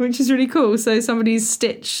 Yeah, which is really cool. So somebody's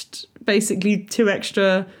stitched basically 2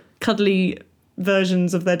 extra cuddly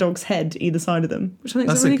versions of their dog's head either side of them, which I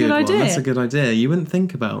think is a really good idea. That's a good idea. You wouldn't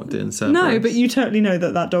think about doing Cerberus. No, but you totally know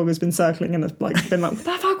that dog has been circling and has been like, what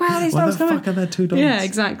the fuck, where are these Why dogs the coming? fuck are there 2 dogs? Yeah,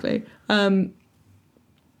 exactly.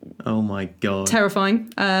 Oh my god.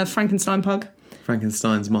 Terrifying. Frankenstein pug.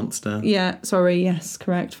 Frankenstein's monster. Yeah, sorry, yes,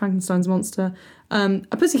 correct. Frankenstein's monster. A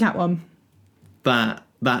pussycat one.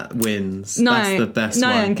 That wins. No, That's the best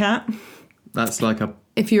Nyan one. cat. That's like a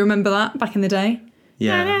If you remember that back in the day.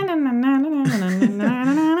 yeah.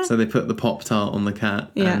 So they put the Pop-Tart on the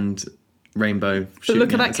cat Yeah. and Rainbow. But shooting look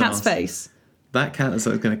at at that its cat's arse. face. That cat is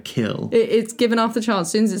like going to kill. It's given half the chance.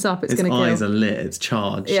 As soon as it's up, it's Its going to kill. eyes are lit. It's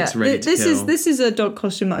charged. Yeah, It's ready to kill. This is a dog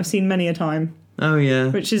costume that I've seen many a time, Oh yeah.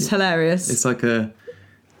 which is hilarious. It's like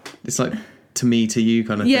to me to you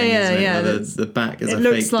kind of Yeah, thing. yeah, isn't it? yeah, Where that's- the back is it a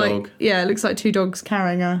looks fake like dog. it looks like 2 dogs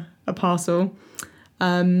carrying a parcel.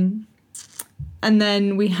 And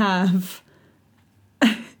then we have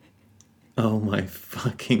Oh my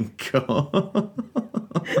fucking god.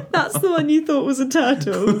 that's the one you thought was a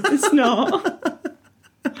turtle. It's not.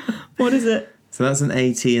 What is it? So that's an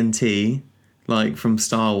AT&T, like from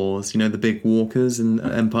Star Wars. You know the big walkers in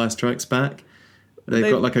Empire Strikes Back.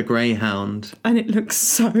 They've got like a greyhound, And it looks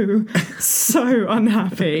so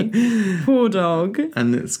unhappy. Poor dog.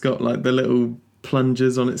 and it's got like the little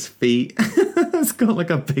plungers on its feet. It's got like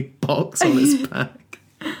a big box on its back.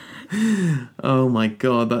 Oh my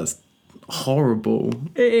god, that's horrible.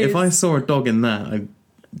 It is. If I saw a dog in that, I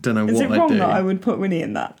don't know Is what it I'd wrong do. that I would put Winnie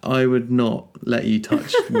in that? I would not let you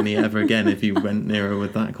touch me ever again if you went near her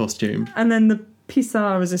with that costume. And then the piece de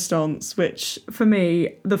la resistance, which for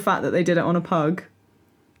me, the fact that they did it on a pug,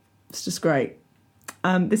 it's just great.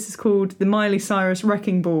 This is called the Miley Cyrus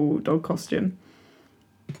Wrecking Ball dog costume.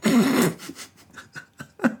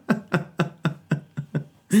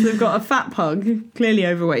 So they've got a fat pug, clearly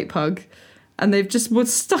overweight pug, and they've just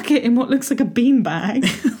stuck it in what looks like a beanbag.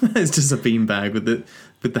 It's just a beanbag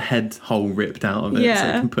with the head hole ripped out of it so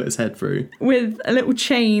Yeah. it can put its head through. With a little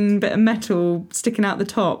chain bit of metal sticking out the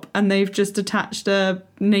top, and they've just attached a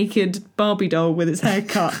naked Barbie doll with its hair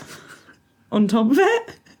cut on top of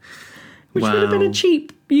it, which would have been a Wow.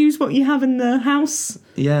 cheap use what you have in the house.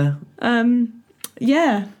 Yeah.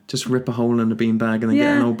 Yeah. Just rip a hole in a beanbag and then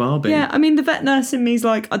get an old Barbie. Yeah, I mean, the vet nurse in me's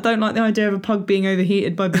like, I don't like the idea of a pug being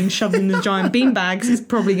overheated by being shoved in the giant beanbags. It's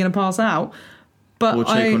probably going to pass out. But Or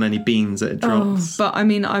choke on any beans that it drops. But I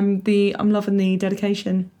mean, I'm loving the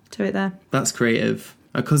dedication to it there. That's creative.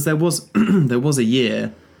 Because there was there was a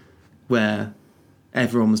year where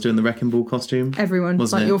everyone was doing the Wrecking Ball costume. Everyone,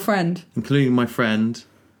 Wasn't like it? your friend. Including my friend.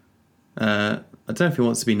 I don't know if he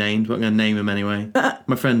wants to be named, but I'm going to name him anyway.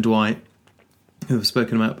 My friend Dwight, who I've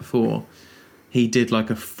spoken about before, he did like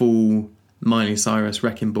a full Miley Cyrus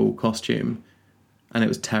Wrecking Ball costume, and it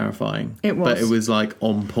was terrifying. It was. But it was like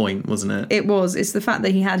on point, wasn't it? It was. It's the fact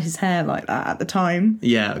that he had his hair like that at the time.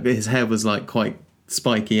 Yeah, his hair was like quite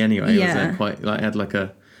spiky anyway, Yeah. wasn't it? Quite like, it had like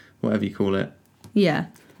a, whatever you call it. Yeah.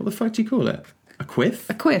 What the fuck do you call it? A quiff?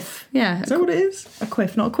 A quiff. Yeah. Is that what it is? A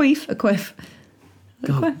quiff, not a queef. A quiff. A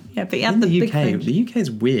God. quiff. Yeah, but he had In the the big UK, thing. the UK is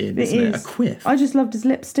weird, It isn't it? is. A quiff. I just loved his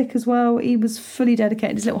lipstick as well. He was fully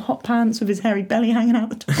dedicated. His little hot pants with his hairy belly hanging out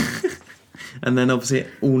the top. And then obviously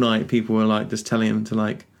all night people were like just telling him to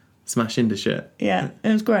like smash into shit, Yeah, it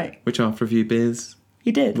was great. which after a few beers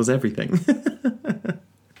He did. was everything.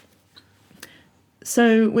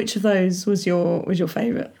 So, which of those was your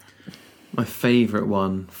favourite? My favourite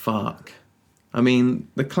one, fuck. I mean,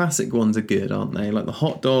 the classic ones are good, aren't they? Like the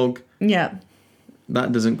hot dog, Yeah.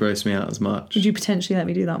 that doesn't gross me out as much. Would you potentially let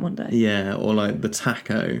me do that one day? Yeah, or like the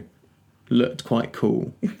taco looked quite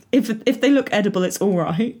cool. If they look edible, it's all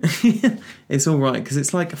right. It's all right because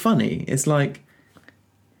it's like funny. It's like,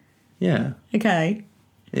 yeah, Okay.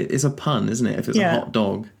 it's a pun, isn't it? If it's Yeah. a hot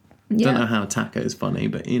dog. Yeah. Don't know how taco's funny,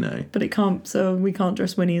 but you know. But it can't. So we can't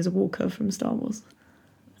dress Winnie as a walker from Star Wars.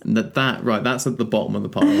 That right, that's at the bottom of the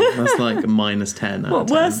pile. That's like a minus 10 out What, of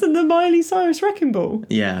 10. worse than the Miley Cyrus Wrecking Ball?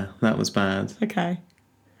 Yeah, that was bad. Okay.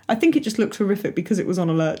 I think it just looked horrific because it was on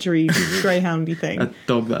a lurchery greyhoundy thing. A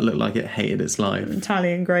dog that looked like it hated its life.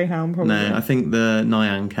 Italian greyhound, probably. No, I think the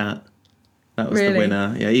Nyan cat, that was Really? the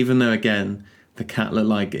winner. Yeah, even though, again, the cat looked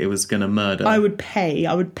like it was going to murder. I would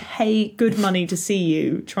pay good money to see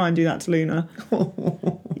you try and do that to Luna.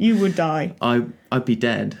 You would die. I'd be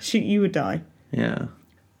dead. You would die. Yeah.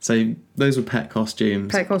 So those were pet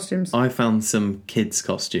costumes. Pet costumes. I found some kids'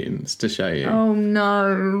 costumes to show you. Oh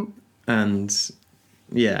no. And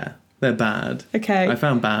yeah, they're bad. Okay. I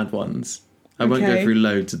found bad ones. I won't go Okay. through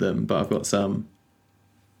loads of them, but I've got some.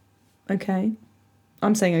 Okay.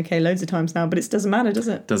 I'm saying okay loads of times now, but it doesn't matter, does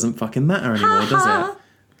it? Doesn't fucking matter anymore, does it?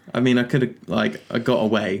 I mean, I could have, I got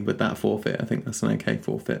away with that forfeit. I think that's an okay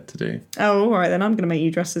forfeit to do. Oh, all right, then I'm going to make you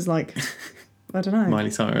dress as, like, I don't know. Miley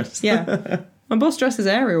Cyrus. Yeah. My boss dressed as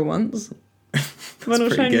Ariel once. When I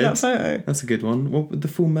was pretty showing you good. that photo. That's a good one. What with the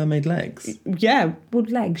full mermaid legs? Yeah, what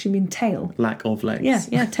legs? You mean tail? Lack of legs.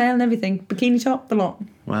 Yeah, tail and everything. Bikini top, the lot.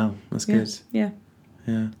 Wow, that's Yeah. good. Yeah.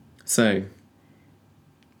 Yeah. So,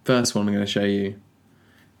 first one I'm going to show you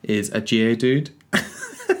is a Geodude.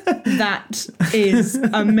 That is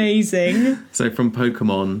amazing. So from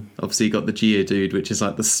Pokemon, obviously you got the Geodude, which is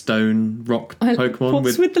like the stone rock Pokemon.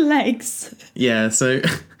 What's with the legs? Yeah, so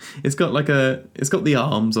it's got the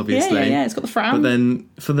arms, obviously. Yeah. It's got the frown. But then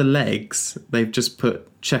for the legs, they've just put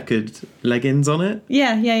checkered leggings on it.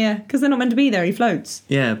 Yeah. Because they're not meant to be there. He floats.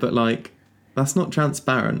 Yeah, but like, that's not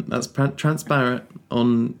transparent. That's transparent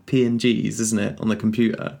on PNGs, isn't it? On the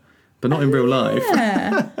computer. But not in real life.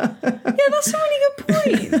 Yeah. Yeah, that's a really good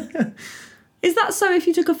point. Is that so if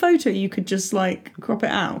you took a photo, you could just, like, crop it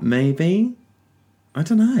out? Maybe. I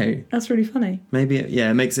don't know. That's really funny. Maybe,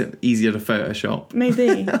 it makes it easier to Photoshop.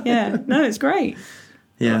 Maybe. Yeah. No, it's great.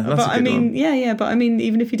 Yeah, that's but a good I mean, one. yeah, but I mean,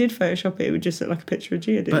 even if you did Photoshop it, it would just look like a picture of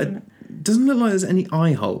Geodude, But wouldn't it? it doesn't look like there's any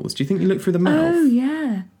eye holes. Do you think you look through the mouth? Oh,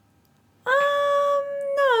 yeah. No,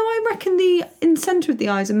 I reckon in the centre of the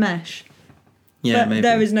eyes are mesh. Yeah, But maybe.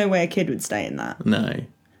 there is no way a kid would stay in that. No.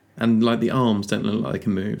 And like the arms don't look like they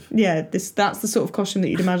can move. Yeah, that's the sort of costume that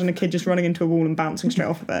you'd imagine a kid just running into a wall and bouncing straight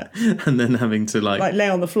off of it. And then having to Like lay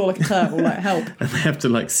on the floor like a turtle, like help. and they have to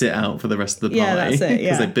like sit out for the rest of the Yeah, party. that's it, yeah.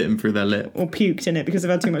 Because they bit them through their lip. Or puked in it because they've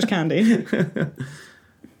had too much candy.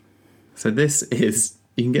 So this is,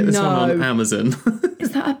 you can get this one on No. Amazon.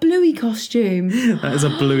 Is that a bluey costume? That is a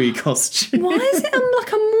bluey costume. Why is it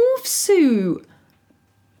like a morph suit?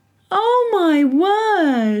 Oh my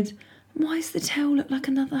word. Why does the tail look like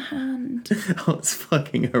another hand? Oh, it's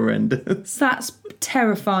fucking horrendous. That's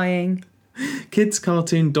terrifying. Kids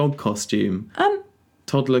cartoon dog costume.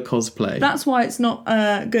 Toddler cosplay. That's why it's not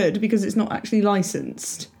good, because it's not actually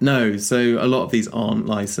licensed. No, so a lot of these aren't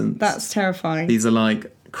licensed. That's terrifying. These are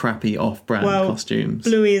like crappy off-brand costumes.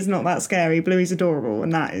 Bluey is not that scary. Bluey's adorable,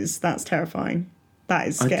 and that's terrifying. That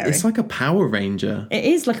is scary. It's like a Power Ranger It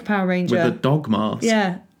is like a Power Ranger. with a dog mask.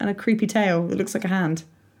 Yeah, and a creepy tail that looks like a hand.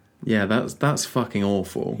 Yeah, that's fucking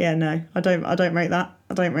awful. Yeah, no, I don't rate that.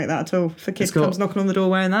 I don't rate that at all. If a kid It's got- comes knocking on the door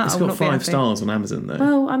wearing that, It's I will got not be 5 happy. stars on Amazon though.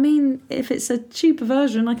 Well, I mean, if it's a cheaper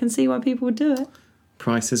version, I can see why people would do it.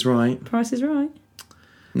 Price is right. Price is right.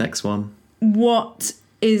 Next one. What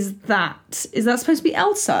is that? Is that supposed to be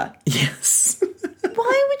Elsa? Yes.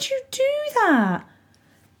 Why would you do that?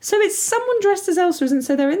 So it's someone dressed as Elsa, isn't it?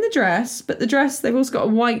 So they're in the dress, but the dress, they've also got a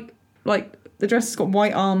white, like, the dress has got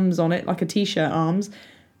white arms on it, like a t-shirt arms.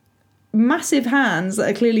 massive hands that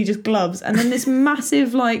are clearly just gloves, and then this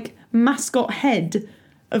massive like mascot head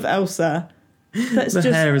of Elsa. That's The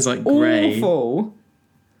just hair is like grey. awful.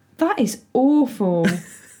 That is awful.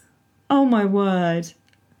 Oh my word!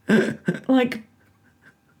 Like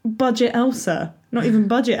budget Elsa, not even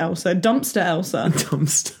budget Elsa, dumpster Elsa.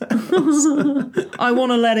 Dumpster. I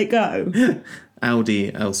want to let it go.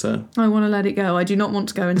 Audi Elsa. I want to let it go. I do not want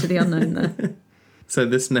to go into the unknown there. So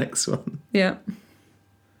this next one Yeah.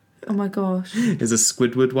 Oh my gosh. is a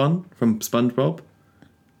Squidward one from SpongeBob.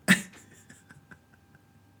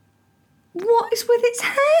 What is with its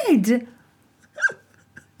head?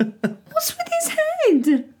 What's with his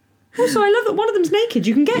head? Also, I love that one of them's naked.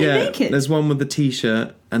 You can get him naked. There's one with the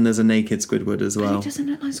t-shirt and there's a naked Squidward as But well. it doesn't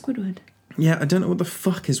look like Squidward. Yeah, I don't know what the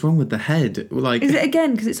fuck is wrong with the head. Like, Is it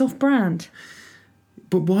again because it's off-brand?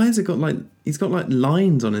 but why has it got like he's got like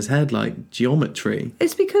lines on his head like geometry?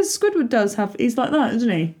 It's because Squidward does have. He's like that, isn't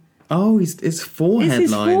he? Oh, it's forehead It's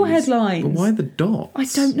his lines. forehead lines. But why the dots? I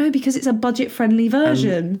don't know because it's a budget-friendly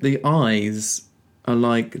version. And the eyes are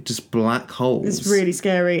like just black holes. It's really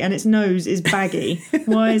scary, and its nose is baggy.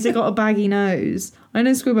 Why has it got a baggy nose? I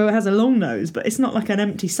know Squidward has a long nose, but it's not like an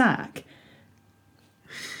empty sack.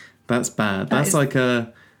 That's bad. That That's is- like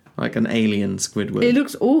an alien Squidward. It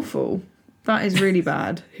looks awful. That is really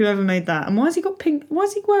bad. Whoever made that, and why has he got pink? Why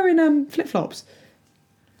is he wearing flip flops?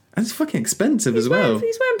 And it's fucking expensive as well.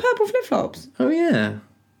 He's wearing purple flip flops. Oh yeah.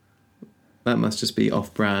 That must just be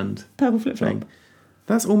off-brand Purple flip flop. thing.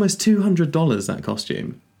 That's almost $200, that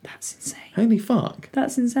costume. That's insane. Holy fuck.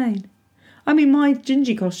 That's insane. I mean, my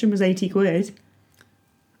Gingy costume was 80 quid.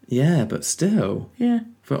 Yeah, but still. Yeah.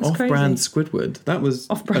 For that's off-brand crazy. Squidward. That was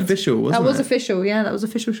Off-brand. official, wasn't That was it? official, yeah. That was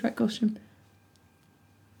official Shrek costume.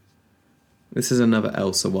 This is another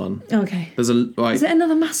Elsa one. Okay. There's a like Is it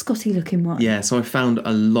another mascotty looking one? yeah, so I found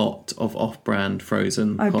a lot of off-brand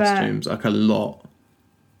Frozen I bet. costumes, like a lot,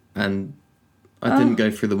 and I didn't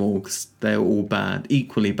go through them all because they're all bad,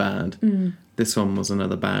 equally bad. This one was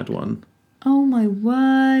another bad one. Oh my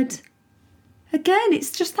word. Again,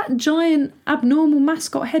 it's just that giant abnormal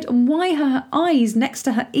mascot head, and why her eyes next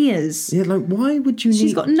to her ears? Yeah, like why would you need?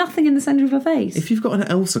 She's got nothing in the centre of her face. If you've got an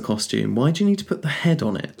Elsa costume, why do you need to put the head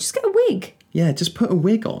on it? Just get a wig. Yeah, just put a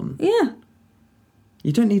wig on. Yeah.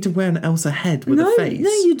 You don't need to wear an Elsa head with a face. No,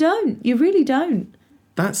 you don't. You really don't.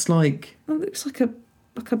 That's like It looks like a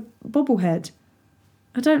bobblehead.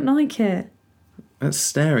 I don't like it. that's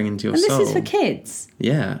staring into your And soul. this is for kids.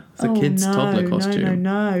 Yeah, it's a kid's toddler costume.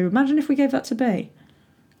 No. Imagine if we gave that to Bea.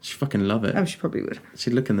 She'd fucking love it. Oh, she probably would.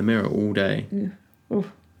 She'd look in the mirror all day. Oh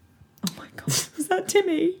my god. Is that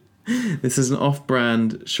Timmy? This is an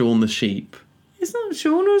off-brand Shaun the Sheep. It's not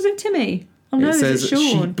Sean, or is it Timmy? Oh no, It says it's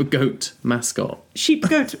Sean. sheep goat mascot. Sheep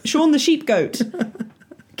goat. Sean the sheep goat.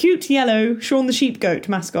 Cute yellow Sean the sheep goat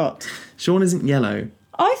mascot. Shaun isn't yellow,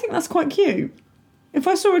 I think that's quite cute. If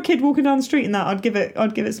I saw a kid walking down the street in that, I'd give it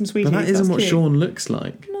some sweeties. but that isn't That's what cute. Shaun looks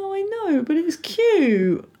like. No, I know, but it's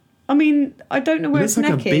cute. I mean, I don't know It where looks its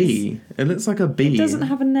like a neck is. bee. It looks like a bee. It doesn't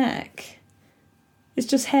have a neck. It's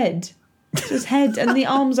just head. It's just head, and the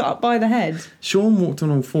arms are up by the head. Of Shaun walked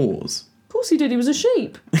on all fours, course he did. He was a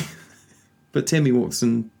sheep. but Timmy walks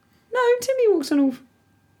in Timmy walks on all.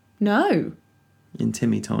 No,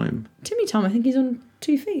 Timmy time. Timmy time. I think he's on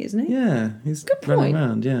 2 feet, isn't he? Yeah, he's Good running point.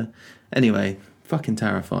 around. Yeah. Anyway, fucking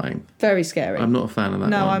terrifying. Very scary. I'm not a fan of that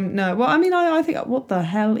no, one. Well, I mean, I think. What the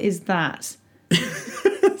hell is that?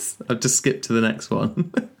 I've just skipped to the next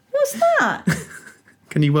one. What's that?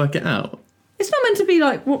 Can you work it out? It's not meant to be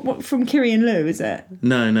like what from Kiri and Lou, is it?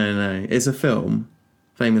 No. It's a film.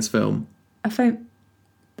 Famous film.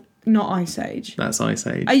 Not Ice Age. That's Ice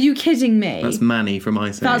Age. Are you kidding me? That's Manny from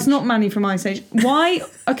Ice Age. That's not Manny from Ice Age. Why?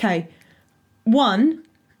 Okay. One,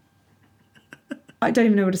 I don't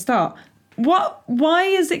even know where to start. What? Why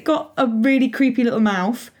has it got a really creepy little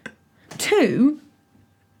mouth? Two,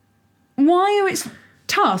 why are its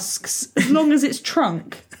tusks as long as its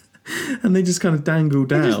trunk? And they just kind of dangle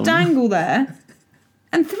down. They just dangle there.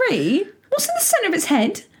 And three, what's in the centre of its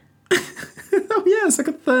head? Oh yeah, it's like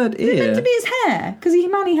a third Is it meant ear. to be his hair? Because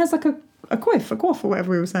Manny has like a quiff or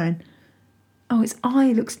whatever we were saying. Oh, its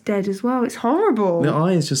eye looks dead as well. It's horrible. The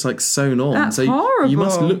eye is just like sewn on. That's so you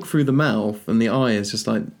must horrible. look through the mouth, and the eye is just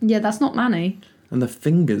like, Yeah, that's not Manny. and the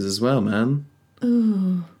fingers as well, man.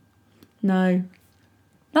 Ooh. No.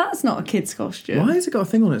 That's not a kid's costume. Why has it got a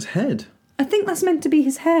thing on its head? I think that's meant to be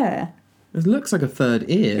his hair. It looks like a third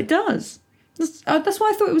ear. It does. That's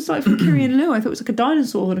why I thought it was like from Kiri and Lou. I thought it was like a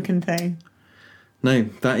dinosaur looking thing. No,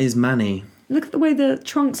 that is Manny. Look at the way the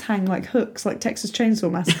trunks hang like hooks, like Texas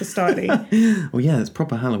Chainsaw Massacre style. Well, yeah, it's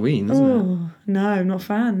proper Halloween, isn't it? Oh, no, not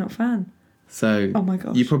fan. So Oh my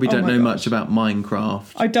gosh. you probably Oh don't my know gosh. much about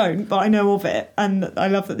Minecraft. I don't, but I know of it, and I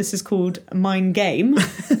love that this is called Mine Game,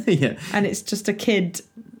 Yeah. and it's just a kid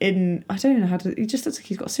in, I don't know how to, he just looks like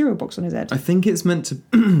he's got a cereal box on his head. I think it's meant to...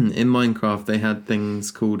 in Minecraft, they had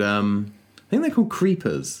things called... I think they're called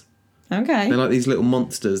creepers. Okay. They're like these little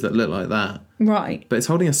monsters that look like that. Right. But it's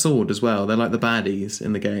holding a sword as well. They're like the baddies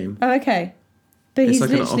in the game. Oh, okay. But It's he's like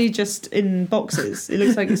an literally just in boxes. It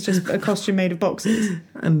looks like it's just a costume made of boxes.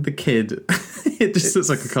 And the kid, it just looks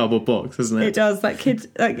like a cardboard box, doesn't it? It does. That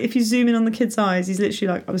kid, like, if you zoom in on the kid's eyes, he's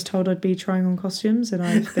literally like, I was told I'd be trying on costumes and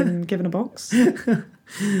I've been given a box.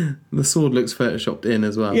 The sword looks photoshopped in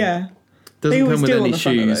as well. Yeah. Doesn't always come with do on any the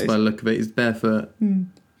front of shoes those. by the look of it. He's barefoot.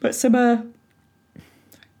 But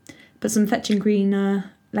some fetching green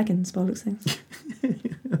leggings by the looks of things.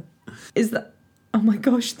 Is that... Oh my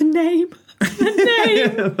gosh, the name.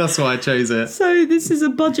 The name. That's why I chose it. So this is a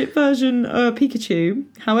budget version of Pikachu.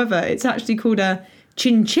 However, it's actually called a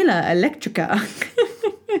Chinchilla Electrica.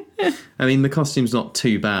 I mean, the costume's not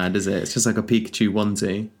too bad, is it? It's just like a Pikachu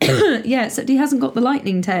onesie. Yeah, except he hasn't got the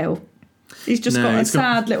lightning tail. He's just No, got a he's got-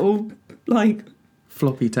 sad little, like,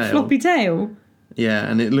 Floppy tail. floppy tail. Yeah,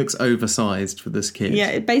 and it looks oversized for this kid. Yeah,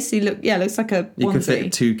 it basically looks like a You could onesie.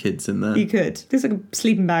 fit 2 kids in there. You could. Looks like a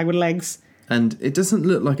sleeping bag with legs. And it doesn't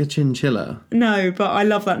look like a chinchilla. No, but I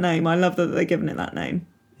love that name. I love that they're giving it that name.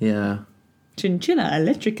 Yeah. Chinchilla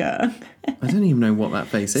Electrica. I don't even know what that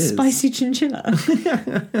face is. Spicy chinchilla.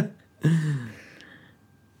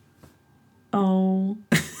 Oh,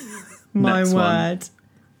 my Next one. word.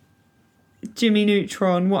 Jimmy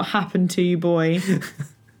Neutron, what happened to you, boy?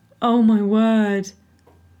 Oh my word.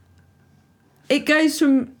 It goes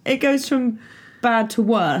from bad to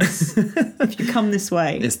worse if you come this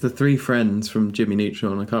way. It's the 3 friends from Jimmy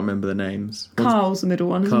Neutron. I can't remember the names. One's Carl's the middle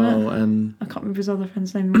one, isn't Carl it? and... I can't remember his other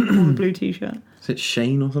friend's name. On the blue t-shirt. Is it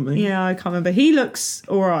Shane or something? Yeah, I can't remember. He looks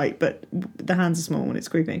all right, but the hands are small and it's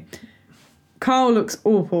creepy. Carl looks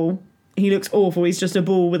awful. He looks awful. He's just a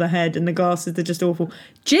ball with a head and the glasses are just awful.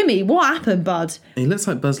 Jimmy, what happened, bud? He looks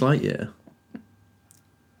like Buzz Lightyear.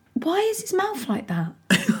 Why is his mouth like that?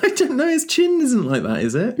 I don't know. His chin isn't like that,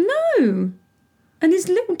 is it? No. And his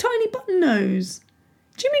little tiny button nose.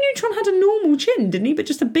 Jimmy Neutron had a normal chin, didn't he? But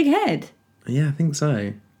just a big head. Yeah, I think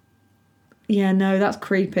so. Yeah, no, that's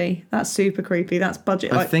creepy. That's super creepy. That's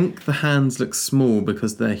budget. I think the hands look small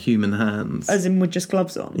because they're human hands. As in with just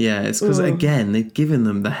gloves on. Yeah, it's because, Ugh. again, they've given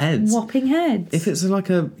them the heads. Whopping heads. If it's like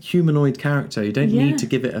a humanoid character, you don't Yeah. need to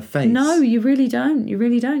give it a face. No, you really don't. You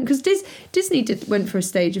really don't. Because Disney went for a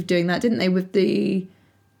stage of doing that, didn't they, with the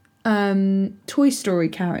Toy Story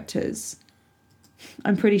characters?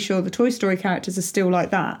 I'm pretty sure the Toy Story characters are still like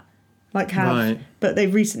that. Like have, Right. but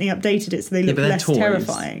they've recently updated it so they Yeah, look but they're less toys.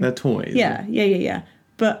 terrifying. They're toys. Yeah.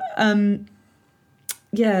 But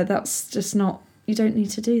yeah, that's just not. You don't need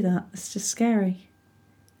to do that. It's just scary.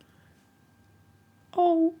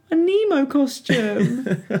 Oh, a Nemo costume.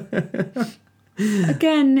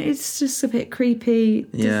 Again, it's just a bit creepy.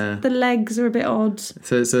 Yeah. The legs are a bit odd.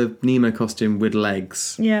 So it's a Nemo costume with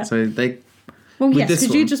legs. Yeah. So they Well, With yes, this because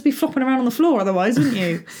one- you'd just be flopping around on the floor otherwise, wouldn't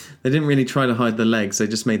you? didn't really try to hide the legs. They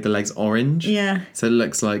just made the legs orange. Yeah, So it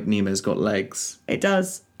looks like Nemo's got legs. it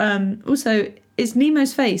does. Also, it's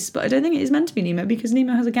Nemo's face, but I don't think it is meant to be Nemo because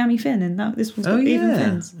Nemo has a gammy fin and this one's got even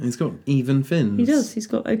fins. He's got even fins. He does. He's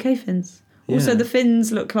got okay fins. Also, Yeah. the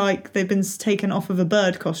fins look like they've been taken off of a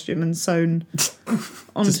bird costume and sewn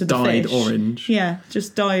onto Just the dyed fish. orange. Yeah,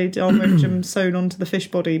 just dyed orange and sewn onto the fish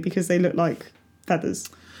body because they look like feathers.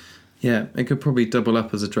 Yeah, it could probably double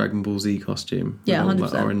up as a Dragon Ball Z costume. Yeah, with all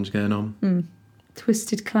that 100%. orange going on.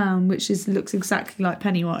 Twisted clown, which looks exactly like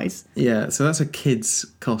Pennywise. Yeah, so that's a kid's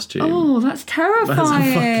costume. Oh, that's terrifying. That's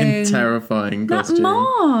a fucking terrifying That costume.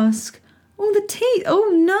 mask. Oh, the teeth. Oh,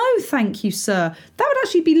 no, thank you, sir. That would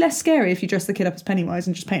actually be less scary if you dressed the kid up as Pennywise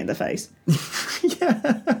and just painted their face.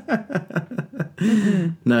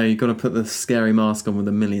 No, you've got to put the scary mask on with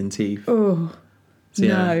a million teeth. Oh, So,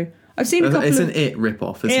 yeah. no. I've seen a couple It's of... an It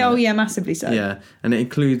rip-off, isn't Oh, it? yeah, massively so. Yeah, and it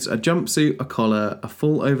includes a jumpsuit, a collar, a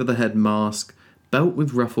full over-the-head mask, belt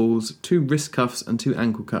with ruffles, 2 wrist cuffs and 2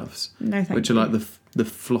 ankle cuffs, No, thank which you. are like the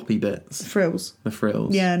floppy bits, Frills. the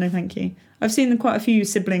frills. Yeah, no, thank you. I've seen quite a few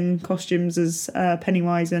sibling costumes as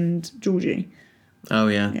Pennywise and Georgie. Oh,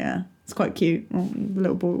 yeah. Yeah, it's quite cute. Well, the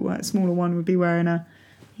little boy, smaller one, would be wearing a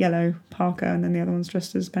yellow parka and then the other one's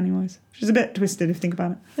dressed as Pennywise, which is a bit twisted if you think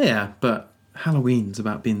about it. Yeah, but Halloween's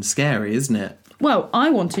about being scary, isn't it? Well, I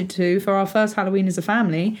wanted to, for our first Halloween as a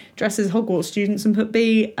family, dress as Hogwarts students and put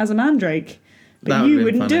B as a mandrake. But That would've you been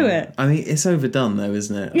wouldn't funny. do it. I mean, it's overdone though,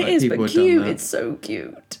 isn't it? It is, but have done cute. that. It's so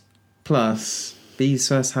cute. Plus, Bee's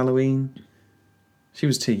first Halloween. She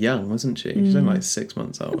was too young, wasn't she? She's only like 6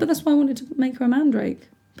 months old. But that's why I wanted to make her a mandrake.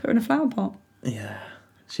 Put her in a flower pot. Yeah.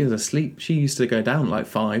 She was asleep. She used to go down like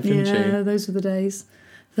 5, didn't she? Yeah, those were the days.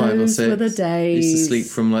 5 or Those 6. were the days. Used to sleep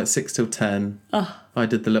from like 6 till 10. Oh, I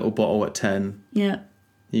did the little bottle at 10. yeah.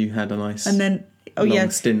 You had a nice And then, long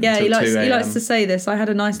stint yeah, till he 2 likes a.m. to say this. I had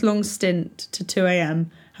a nice long stint to 2 a.m.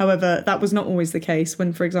 However, that was not always the case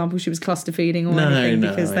when, for example, she was cluster feeding or anything,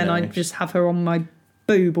 because then I'd just have her on my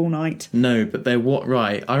boob all night. No, but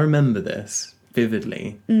right. I remember this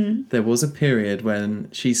vividly. There was a period when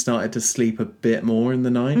she started to sleep a bit more in the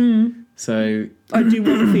night. So I do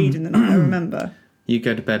want to feed in the night, I remember. you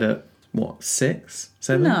go to bed at, what, 6,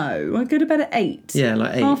 7? No, I go to bed at 8. Yeah,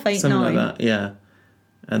 like 8, Half 8, something 9. like that, yeah.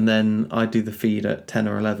 And then I do the feed at 10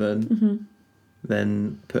 or 11,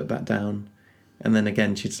 then put it back down. And then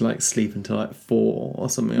again, she'd like sleep until like 4 or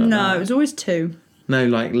something like that. No, it was always 2. No,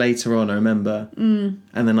 like later on, I remember. And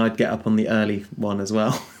then I'd get up on the early one as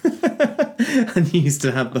well. And you used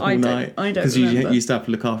to have the whole night. I don't because you remember. used to have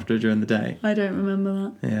to look after her during the day. I don't remember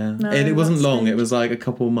that. Yeah. No, it wasn't that's long, strange. it was like a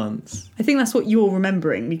couple of months. I think that's what you're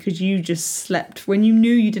remembering, because you just slept. When you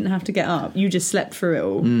knew you didn't have to get up, you just slept through it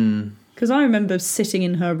all. Because I remember sitting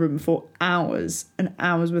in her room for hours and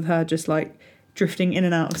hours with her just like drifting in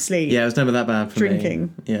and out of sleep. Yeah, it was never that bad for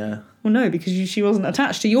Drinking. me. Yeah. Well, no, because she wasn't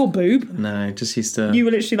attached to your boob. No, just used to... You were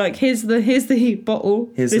literally like, here's the bottle.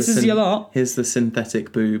 This is your lot. Here's the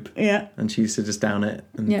synthetic boob. Yeah. And she used to just down it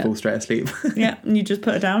and Yeah. fall straight asleep. Yeah. And you just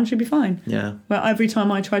put her down, she'd be fine. Yeah. Well, every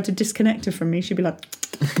time I tried to disconnect her from me, she'd be like,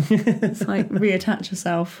 it's like reattach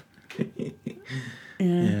herself.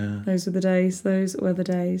 Yeah. Those were the days. Those were the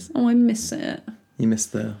days. Oh, I miss it. You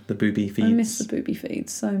missed the booby feeds. I miss the booby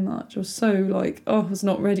feeds so much. I was so like, I was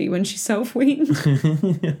not ready when she self-weaned.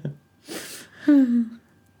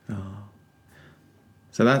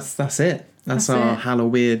 So that's it. That's our it.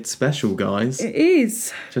 Halloween special, guys. It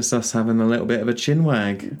is. Just us having a little bit of a chin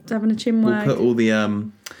wag. Having a chin wag. We'll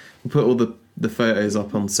put all the photos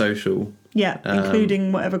up on social. Yeah,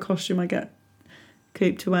 including whatever costume I get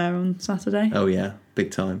Coop to wear on Saturday. Oh yeah,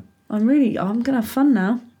 big time. I'm going to have fun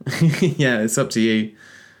now. Yeah, it's up to you.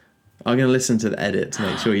 I'm going to listen to the edit to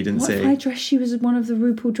make sure you didn't What see. if I dress you as one of the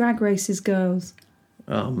RuPaul Drag Races girls?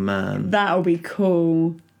 Oh man, That'll be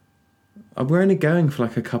cool. we're only going for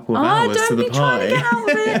like a couple of hours to the don't be trying party. to get out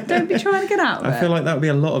of it. Don't be trying to get out of it. I feel like that would be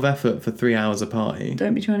a lot of effort for 3 hours a party.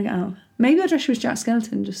 Don't be trying to get out. Maybe I'll dress you as Jack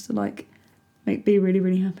Skeleton just to like be really,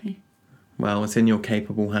 really happy. Well, it's in your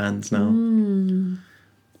capable hands now.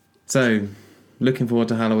 So, looking forward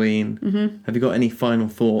to Halloween. Have you got any final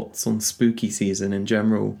thoughts on spooky season in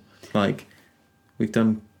general? Like, we've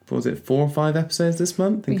done, what was it, 4 or 5 episodes this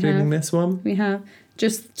month, including this one? We have.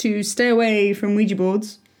 Just to stay away from Ouija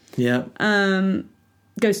boards. Yeah.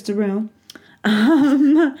 Ghosts are real.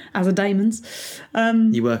 As are daemons.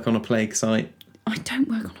 You work on a plague site. I don't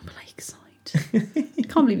work on a plague site.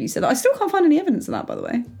 Can't believe you said that. I still can't find any evidence of that, by the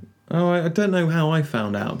way. Oh, I don't know how I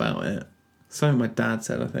found out about it. Something my dad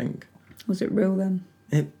said, I think. Was it real then?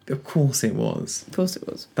 Of course it was. Of course it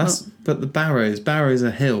was. But the barrows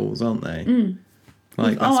are hills, aren't they?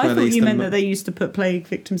 Like, that's I where they thought used you to meant that they used to put plague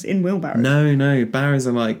victims in wheelbarrows. No, barrows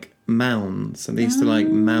are like mounds, and they used to like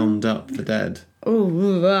mound up the dead.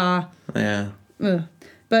 Oh, Yeah.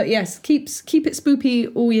 But yes, keep it spoopy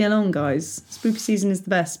all year long, guys. Spooky season is the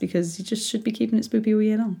best because you just should be keeping it spoopy all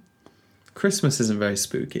year long. Christmas isn't very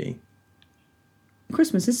spooky.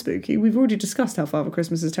 Christmas is spooky. We've already discussed how Father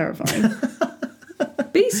Christmas is terrifying.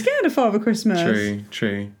 Be scared of Father Christmas.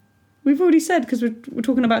 True. We've already said, because we're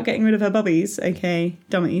talking about getting rid of her bubbies, aka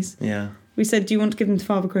dummies. Yeah. We said, do you want to give them to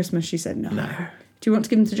Father Christmas? She said, no. Do you want to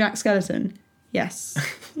give them to Jack Skeleton? Yes.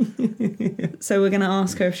 So we're going to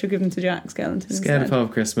ask her if she'll give them to Jack Skeleton Scared of instead.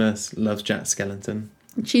 Father Christmas, loves Jack Skeleton.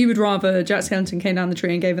 She would rather Jack Skeleton came down the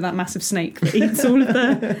tree and gave her that massive snake that eats all of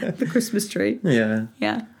the Christmas tree. Yeah.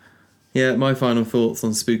 Yeah. Yeah, my final thoughts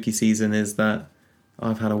on spooky season is that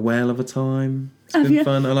I've had a whale of a time. It's been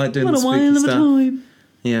fun. I like doing What the a spooky while of a stuff. time.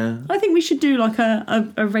 Yeah. I think we should do like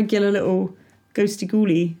a regular little ghosty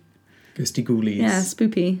ghouly. Ghosty ghoulies. Yeah,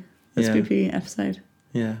 spoopy. A Yeah. spoopy episode.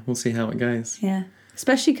 Yeah, we'll see how it goes. Yeah.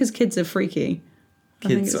 Especially because kids are freaky. I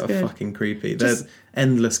think Kids it's are good. fucking creepy. Just- There's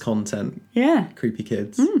endless content. Yeah. Creepy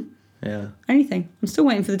kids. Yeah. Anything. I'm still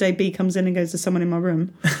waiting for the day B comes in and goes, there's someone in my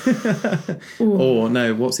room. Or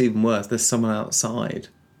no, what's even worse, there's someone outside.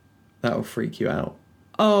 That will freak you out.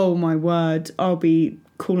 Oh my word. I'll be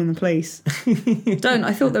calling the police. Don't.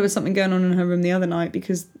 I thought there was something going on in her room the other night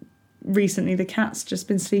because recently the cat's just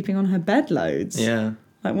been sleeping on her bed loads. Yeah.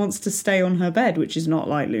 Like wants to stay on her bed, which is not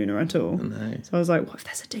like Luna at all. No. So I was like, what if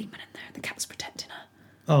there's a demon in there and the cat's protecting her?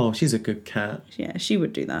 Oh, she's a good cat. Yeah, she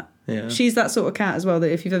would do that. Yeah. She's that sort of cat as well,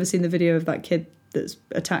 that if you've ever seen the video of that kid that's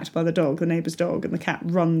attacked by the dog, the neighbour's dog, and the cat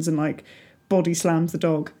runs and like body slams the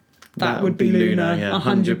dog, that would be Luna, yeah,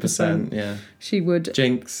 100%. Yeah. She would.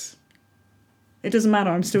 Jinx. It doesn't matter,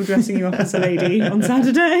 I'm still dressing you up as a lady on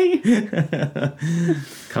Saturday.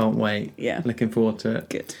 Can't wait. Yeah. Looking forward to it.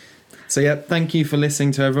 Good. So, yeah, thank you for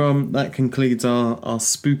listening to everyone. That concludes our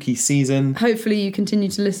spooky season. Hopefully you continue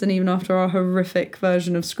to listen even after our horrific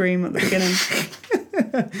version of Scream at the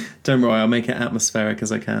beginning. Don't worry, I'll make it atmospheric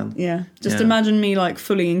as I can. Yeah. Just Yeah. imagine me like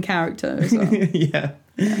fully in character as well. Yeah.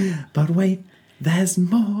 But wait, there's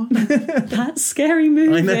more. That scary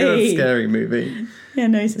movie. I know, a scary movie. Yeah,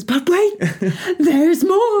 no, he says, but wait, there's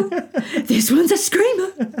more. This one's a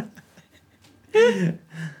screamer.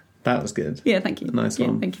 That was good. Yeah, thank you. Nice Yeah,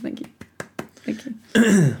 one. thank you.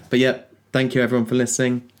 But yeah, thank you everyone for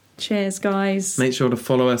listening. Cheers, guys. Make sure to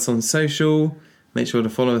follow us on social. Make sure to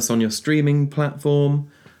follow us on your streaming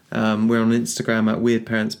platform. We're on Instagram at Weird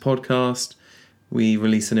Parents Podcast. We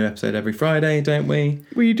release a new episode every Friday, don't we?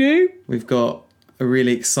 We do. We've got a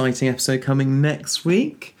really exciting episode coming next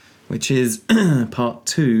week, which is part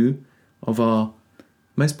 2 of our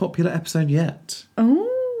most popular episode yet. Oh.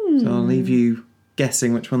 So I'll leave you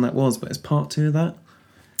guessing which one that was, but it's part 2 of that.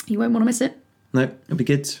 You won't want to miss it. No, it'll be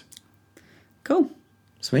good. Cool.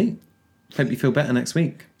 Sweet. Hope you feel better next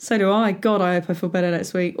week. So do I. God, I hope I feel better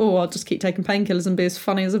next week. Or I'll just keep taking painkillers and be as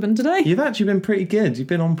funny as I've been today. You've actually been pretty good. You've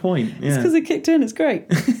been on point. It's Yeah. because it kicked in. It's great.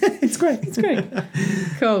 It's great. It's great.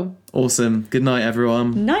 Cool. Awesome. Good night,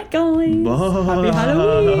 everyone. Night, guys. Bye. Happy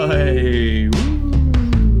Halloween. Woo.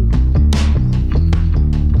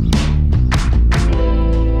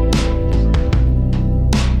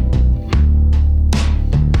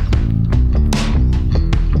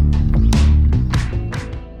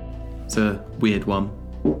 It's a weird one.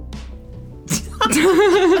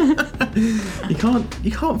 you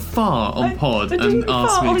can't fart on pod I didn't and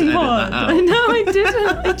ask me fart to on edit pod. that out. No, I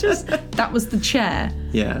didn't. That was the chair.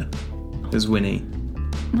 Yeah, it was Winnie.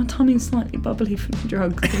 My tummy's slightly bubbly from the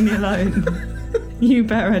drugs. Leave me alone. You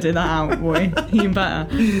better edit that out, boy. You better.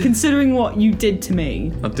 Considering what you did to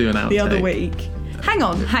me I'll do an outtake. the other week. Hang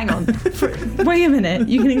on. Wait a minute.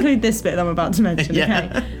 You can include this bit that I'm about to mention,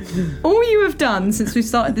 Yeah. okay? All you have done since we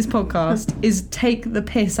started this podcast is take the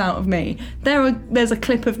piss out of me. There's a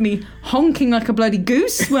clip of me honking like a bloody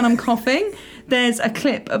goose when I'm coughing. There's a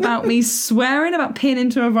clip about me swearing about peeing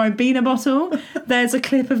into a Ribena bottle. There's a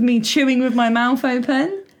clip of me chewing with my mouth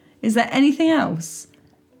open. Is there anything else?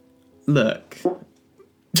 Look.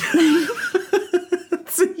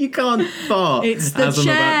 So you can't fart It's the as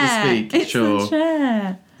chair. I'm about to speak. It's Sure. the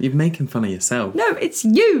chair. You're making fun of yourself. No, it's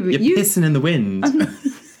you. You're pissing in the wind.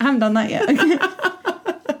 I haven't done that yet.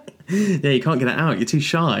 Yeah, you can't get it out. You're too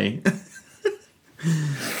shy.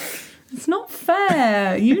 It's not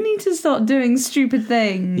fair. You need to start doing stupid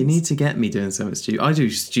things. You need to get me doing something stupid. I do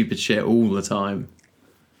stupid shit all the time.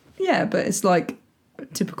 Yeah, but it's like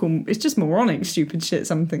typical. It's just moronic, stupid shit.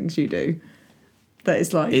 Some things you do that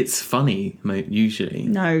is like It's funny, usually.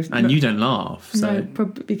 no, And you don't laugh, so... no,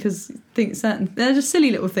 probably because they're just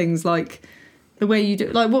silly little things like the way you do.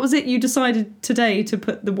 Like, what was it you decided today to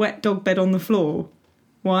put the wet dog bed on the floor?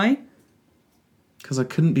 Why? Because I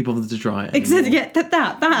couldn't be bothered to dry it Exactly. anymore.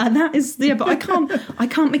 Yeah, that is. Yeah, but I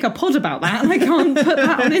can't make a pod about that, and I can't put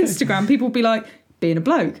that on Instagram. People will be like, being a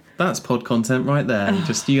bloke That's pod content right there.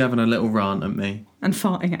 Just you having a little rant at me. and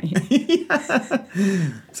farting at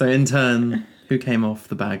you. So in turn, who came off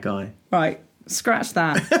the bad guy? Right, scratch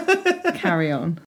that. Carry on.